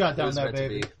 Snacks, what you got It down was there, meant to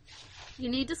baby? be. You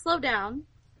need to slow down.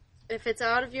 If it's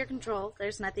out of your control,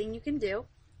 there's nothing you can do.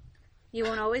 You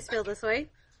won't always feel this way.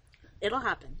 It'll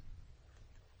happen.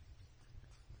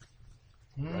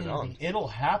 Right on. It'll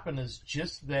happen is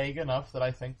just vague enough that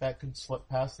I think that could slip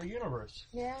past the universe.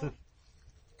 Yeah.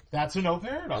 That's a no That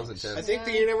paradox. was intense. I think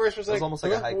the universe was That was like, almost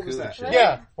like a what haiku was and that? shit.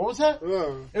 Yeah, what was that?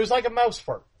 Oh. It was like a mouse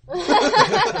fart.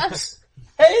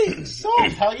 Hey,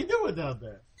 Salt, how you doing down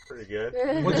there? Pretty good.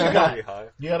 What you got? Pretty high.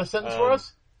 You got a sentence for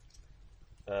us?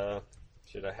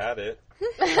 Should have had it.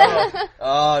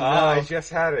 Oh, no. I just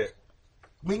had it.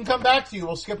 We can come back to you.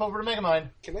 We'll skip over to Megamind.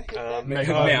 Can I hit that?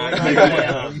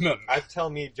 Man. I tell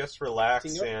me just relax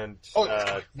Senior? and Oh, yes,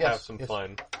 have some yes.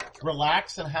 fun.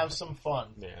 Relax and have some fun.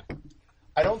 Yeah.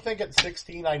 I don't think at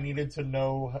 16 I needed to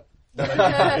know that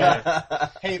I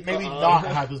hey, maybe not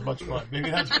have as much fun. Maybe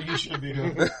that's what you should be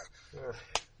doing.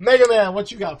 Mega Man,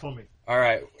 what you got for me? All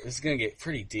right, this is gonna get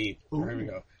pretty deep. Here we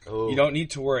go. Ooh. You don't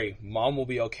need to worry. Mom will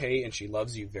be okay, and she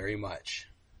loves you very much.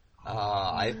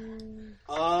 I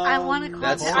I want to call.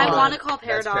 that's I fine. want to call That's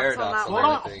paradox on paradox that on one. Hold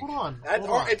on, I think. hold on. That's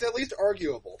Hold on. it's at least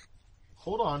arguable.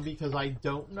 Hold on, because I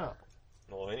don't know.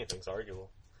 Well, anything's arguable.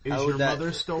 Is How your would that-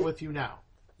 mother still with you now?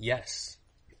 Yes.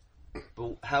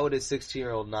 But how would a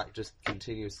 16-year-old not just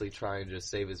continuously try and just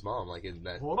save his mom? Like, isn't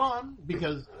that... Hold on,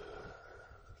 because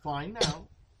find out.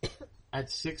 At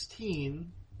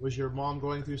 16, was your mom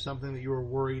going through something that you were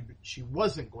worried she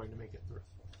wasn't going to make it through?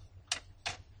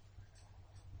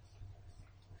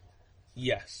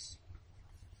 Yes.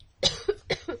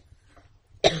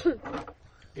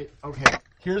 Okay,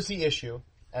 here's the issue.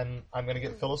 and I'm going to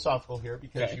get philosophical here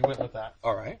because you went with that.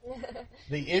 All right.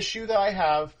 The issue that I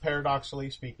have, paradoxically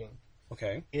speaking,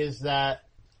 is that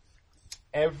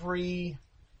every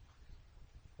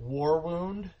war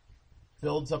wound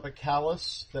builds up a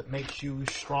callus that makes you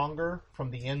stronger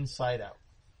from the inside out.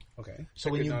 Okay. So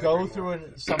when you go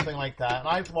through something like that, and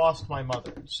I've lost my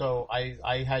mother, so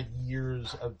I had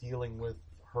years of dealing with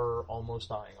her almost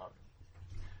dying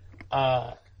on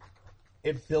me.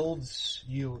 It builds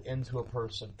you into a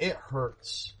person. It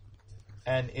hurts,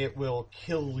 and it will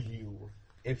kill you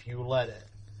if you let it.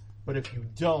 But if you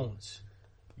don't,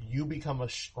 you become a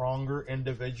stronger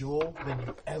individual than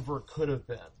you ever could have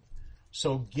been.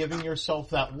 So giving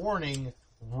yourself that warning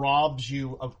robs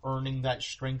you of earning that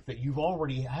strength that you've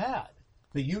already had.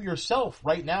 That you yourself,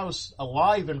 right now, is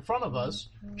alive in front of us,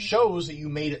 shows that you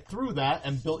made it through that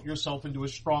and built yourself into a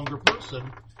stronger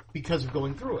person because of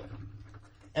going through it.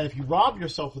 And if you rob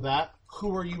yourself of that,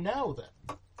 who are you now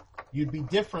then? You'd be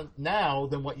different now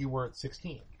than what you were at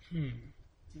 16.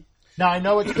 Now, I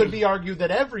know it could be argued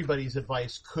that everybody's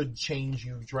advice could change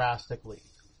you drastically.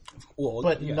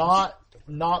 But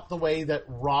not the way that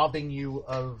robbing you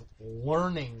of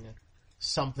learning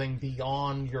something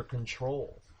beyond your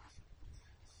control.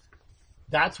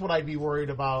 That's what I'd be worried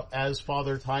about as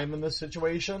Father Time in this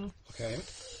situation. Okay.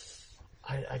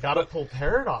 I gotta pull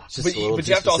Paradox. But you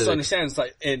have to also understand, it's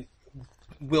like, it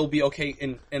will be okay,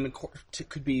 and it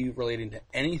could be relating to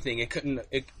anything.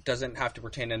 It doesn't have to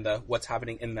pertain into what's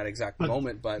happening in that exact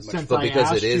moment, but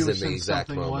because it is in the exact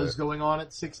moment. Something was going on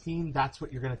at 16, that's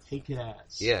what you're gonna take it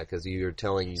as. Yeah, because you're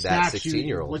telling that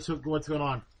 16-year-old. What's going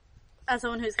on? As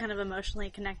someone who's kind of emotionally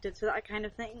connected to that kind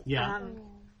of thing. Yeah.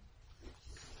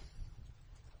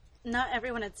 Not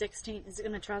everyone at 16 is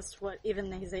going to trust what even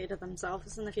they say to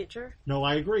themselves in the future. No,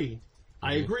 I agree.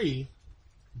 I agree.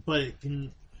 But it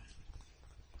can...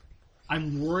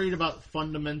 I'm worried about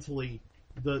fundamentally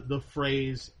the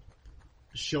phrase,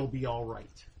 she'll be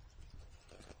alright.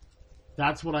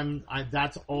 That's what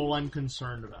that's all I'm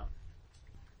concerned about.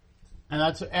 And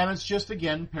it's just,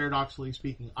 again, paradoxically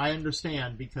speaking. I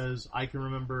understand because I can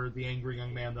remember the angry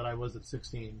young man that I was at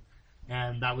 16.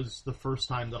 And that was the first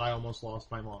time that I almost lost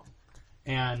my mom.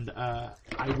 And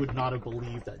I would not have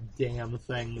believed that damn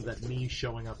thing that me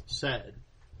showing up said.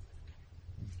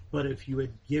 But if you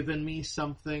had given me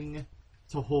something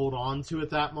to hold on to at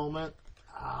that moment,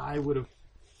 I would have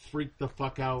freaked the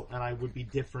fuck out and I would be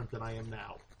different than I am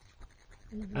now.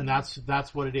 Mm-hmm. And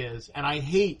that's what it is. And I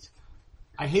hate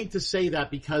to say that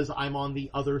because I'm on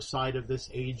the other side of this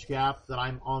age gap, that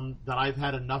I've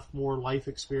had enough more life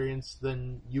experience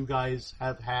than you guys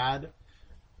have had.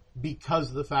 Because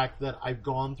of the fact that I've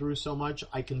gone through so much,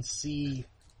 I can see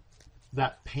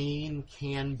that pain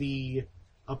can be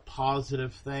a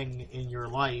positive thing in your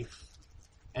life,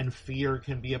 and fear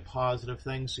can be a positive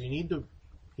thing. So you need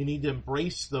to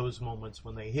embrace those moments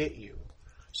when they hit you.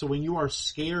 So when you are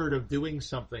scared of doing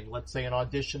something, let's say an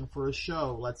audition for a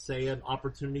show, let's say an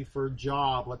opportunity for a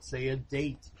job, let's say a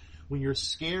date, when you're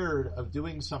scared of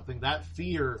doing something, that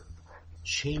fear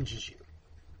changes you.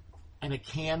 And it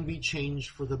can be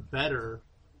changed for the better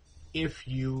if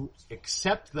you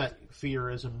accept that fear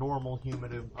as a normal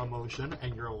human emotion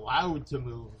and you're allowed to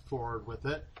move forward with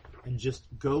it and just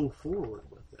go forward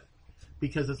with it.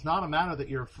 Because it's not a matter that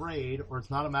you're afraid, or it's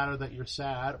not a matter that you're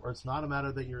sad, or it's not a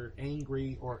matter that you're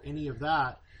angry, or any of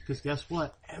that. Because guess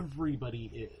what?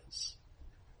 Everybody is.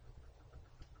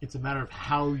 It's a matter of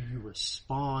how you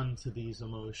respond to these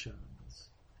emotions.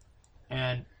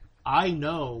 And I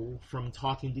know from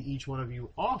talking to each one of you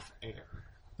off air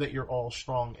that you're all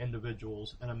strong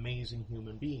individuals and amazing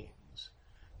human beings.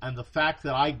 And the fact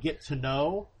that I get to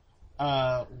know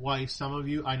why some of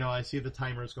you, I know I see the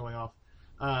timers going off,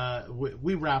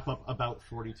 we wrap up about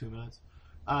 42 minutes.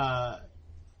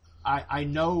 I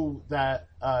know that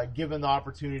given the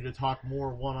opportunity to talk more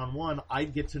one-on-one,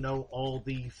 I'd get to know all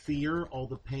the fear, all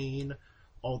the pain,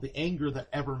 all the anger that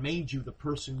ever made you the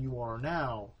person you are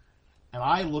now. And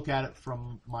I look at it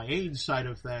from my age side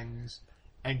of things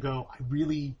and go,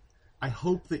 I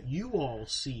hope that you all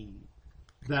see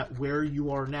that where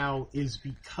you are now is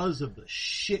because of the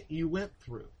shit you went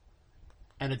through.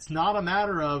 And it's not a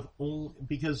matter of,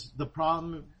 because the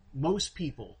problem, most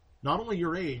people, not only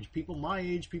your age, people my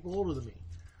age, people older than me,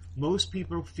 most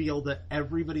people feel that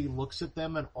everybody looks at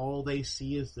them and all they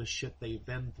see is the shit they've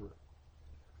been through.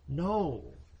 No.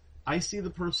 I see the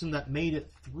person that made it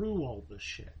through all this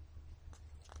shit.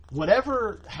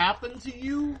 Whatever happened to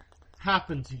you,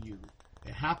 happened to you.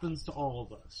 It happens to all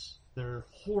of us. They're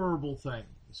horrible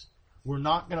things. We're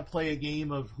not going to play a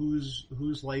game of whose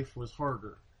life was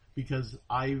harder, because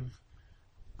I've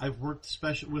worked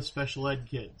with special ed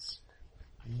kids.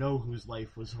 I know whose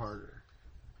life was harder.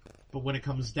 But when it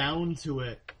comes down to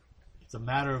it, it's a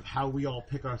matter of how we all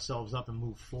pick ourselves up and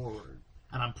move forward.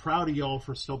 And I'm proud of y'all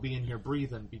for still being here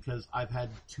breathing, because I've had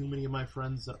too many of my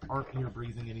friends that aren't here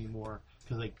breathing anymore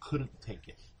because they couldn't take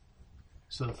it.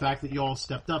 So the fact that y'all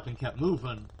stepped up and kept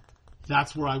moving,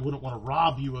 that's where I wouldn't want to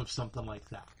rob you of something like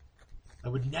that. I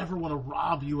would never want to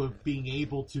rob you of being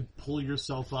able to pull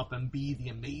yourself up and be the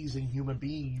amazing human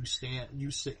being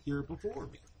you sit here before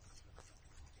me.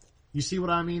 You see what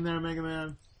I mean there, Mega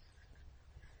Man?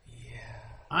 Yeah.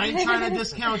 I ain't trying to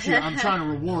discount you. I'm trying to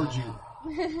reward you.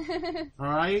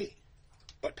 Alright?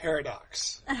 But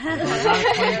Paradox. I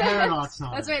gotta play Paradox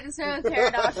on That's it. right, this is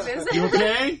Paradoxes. You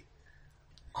okay?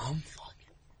 I'm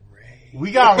fucking ready. We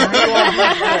got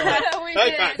real We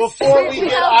did. Before we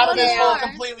get out of this We hole are.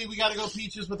 completely, we gotta go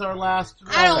Peaches with our last...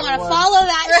 I don't want to one. follow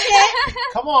that shit.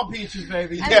 Come on, Peaches,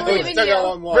 baby. I believe in Still got you.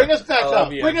 one more. Bring us back I love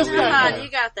up. you. Bring us I believe back Come up. on, you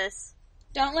got this.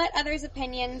 Don't let others'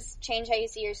 opinions change how you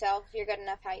see yourself. You're good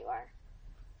enough how you are.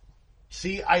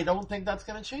 See, I don't think that's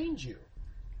gonna change you.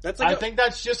 That's I like think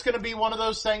that's just going to be one of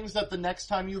those things that the next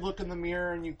time you look in the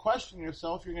mirror and you question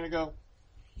yourself, you're going to go,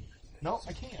 no,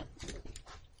 I can't.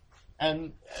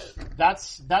 And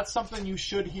that's something you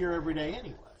should hear every day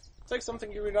anyway. it's like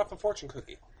something you read off a fortune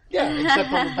cookie. Yeah,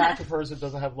 except on the back of hers it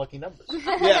doesn't have lucky numbers.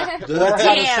 Yeah. Or how to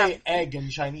Damn. say egg in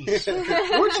Chinese.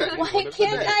 Why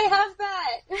can't I have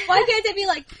that? Why can't I be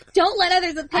like, don't let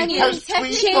others' opinions Because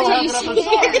tweets change don't how have you it up see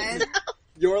as yourself?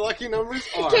 Your lucky numbers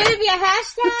are. Can it be a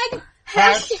hashtag?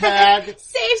 Hashtag.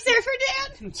 Save Surfer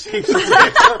Dan.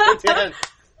 Dan.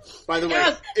 By the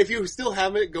way, if you still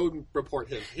have it, go and report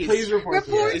him. Please report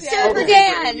to Report us. Surfer over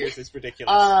Dan. 8 years. It's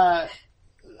ridiculous.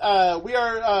 We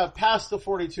are past the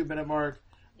 42-minute mark.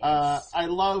 I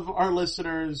love our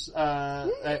listeners. I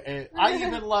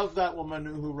even love that woman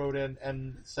who wrote in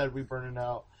and said we burn it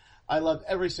out. I love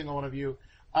every single one of you.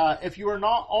 If you are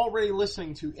not already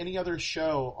listening to any other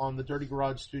show on the Dirty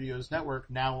Garage Studios network,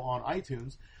 now on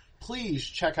iTunes, please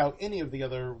check out any of the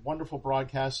other wonderful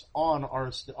broadcasts on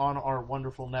our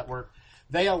wonderful network.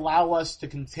 They allow us to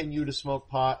continue to smoke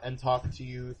pot and talk to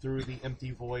you through the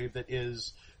empty void that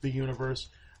is the universe.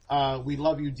 We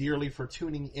love you dearly for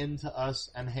tuning in to us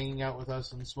and hanging out with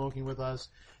us and smoking with us.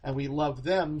 And we love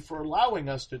them for allowing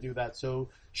us to do that. So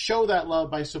show that love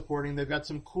by supporting. They've got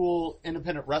some cool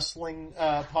independent wrestling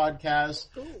podcasts.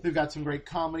 They've got some great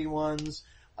comedy ones.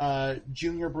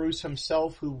 Junior Bruce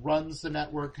himself, who runs the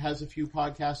network, has a few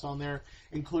podcasts on there,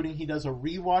 including he does a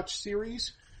rewatch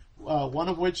series. One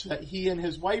of which that he and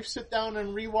his wife sit down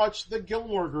and rewatch the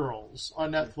Gilmore Girls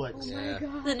on Netflix.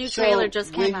 The new trailer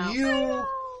just came when out. you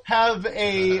have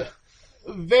a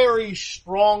very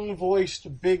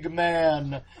strong-voiced big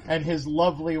man and his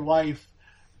lovely wife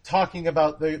talking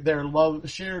about their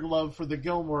shared love for the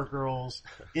Gilmore Girls,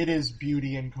 it is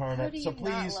beauty incarnate. How do you So not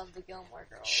please love the Gilmore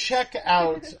Girls? check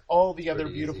out all the other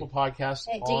Pretty beautiful easy. podcasts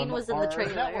Hey, on Dean was in the our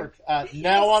trailer. network.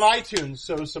 Now on iTunes,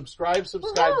 so subscribe.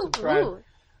 Woohoo! Ooh.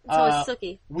 It's always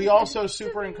Sookie. We also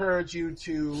super encourage you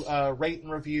to rate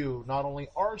and review not only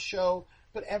our show,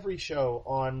 but every show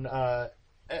on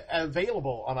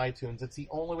available on iTunes. It's the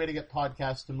only way to get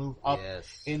podcasts to move up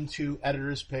into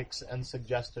editors' picks and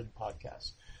suggested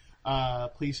podcasts.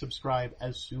 Please subscribe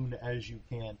as soon as you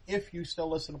can, if you still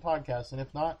listen to podcasts. And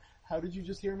if not, how did you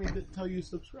just hear me tell you to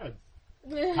subscribe?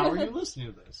 How are you listening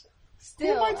to this?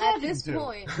 Still, Who am I at talking this to?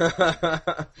 point.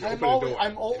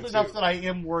 I'm old enough that I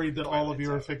am worried that all of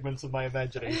you are figments of my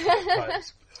imagination at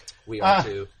times. We are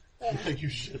too. You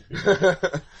should be.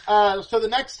 So the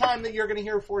next time that you're going to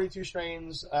hear 42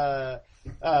 Strains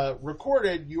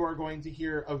recorded, you are going to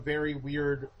hear a very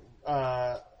weird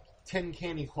tin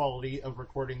canny quality of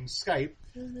recording Skype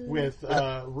with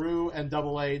Rue and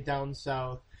AA down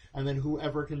south, and then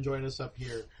whoever can join us up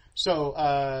here.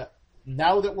 So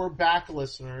now that we're back,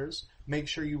 listeners, make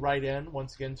sure you write in,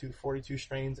 once again, to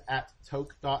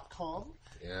 42strains@toke.com.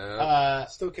 Yeah.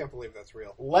 Still can't believe that's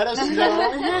real. Let us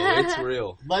know. Oh, it's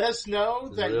real. Let us know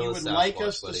It's that real you as would Sasquatch, like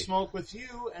us to buddy. smoke with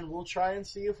you, and we'll try and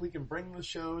see if we can bring the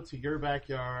show to your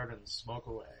backyard and smoke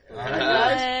away. All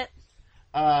right,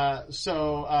 guys?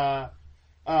 So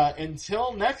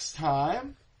until next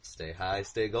time, Stay high,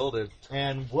 stay golden.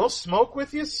 and we'll smoke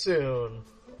with you soon.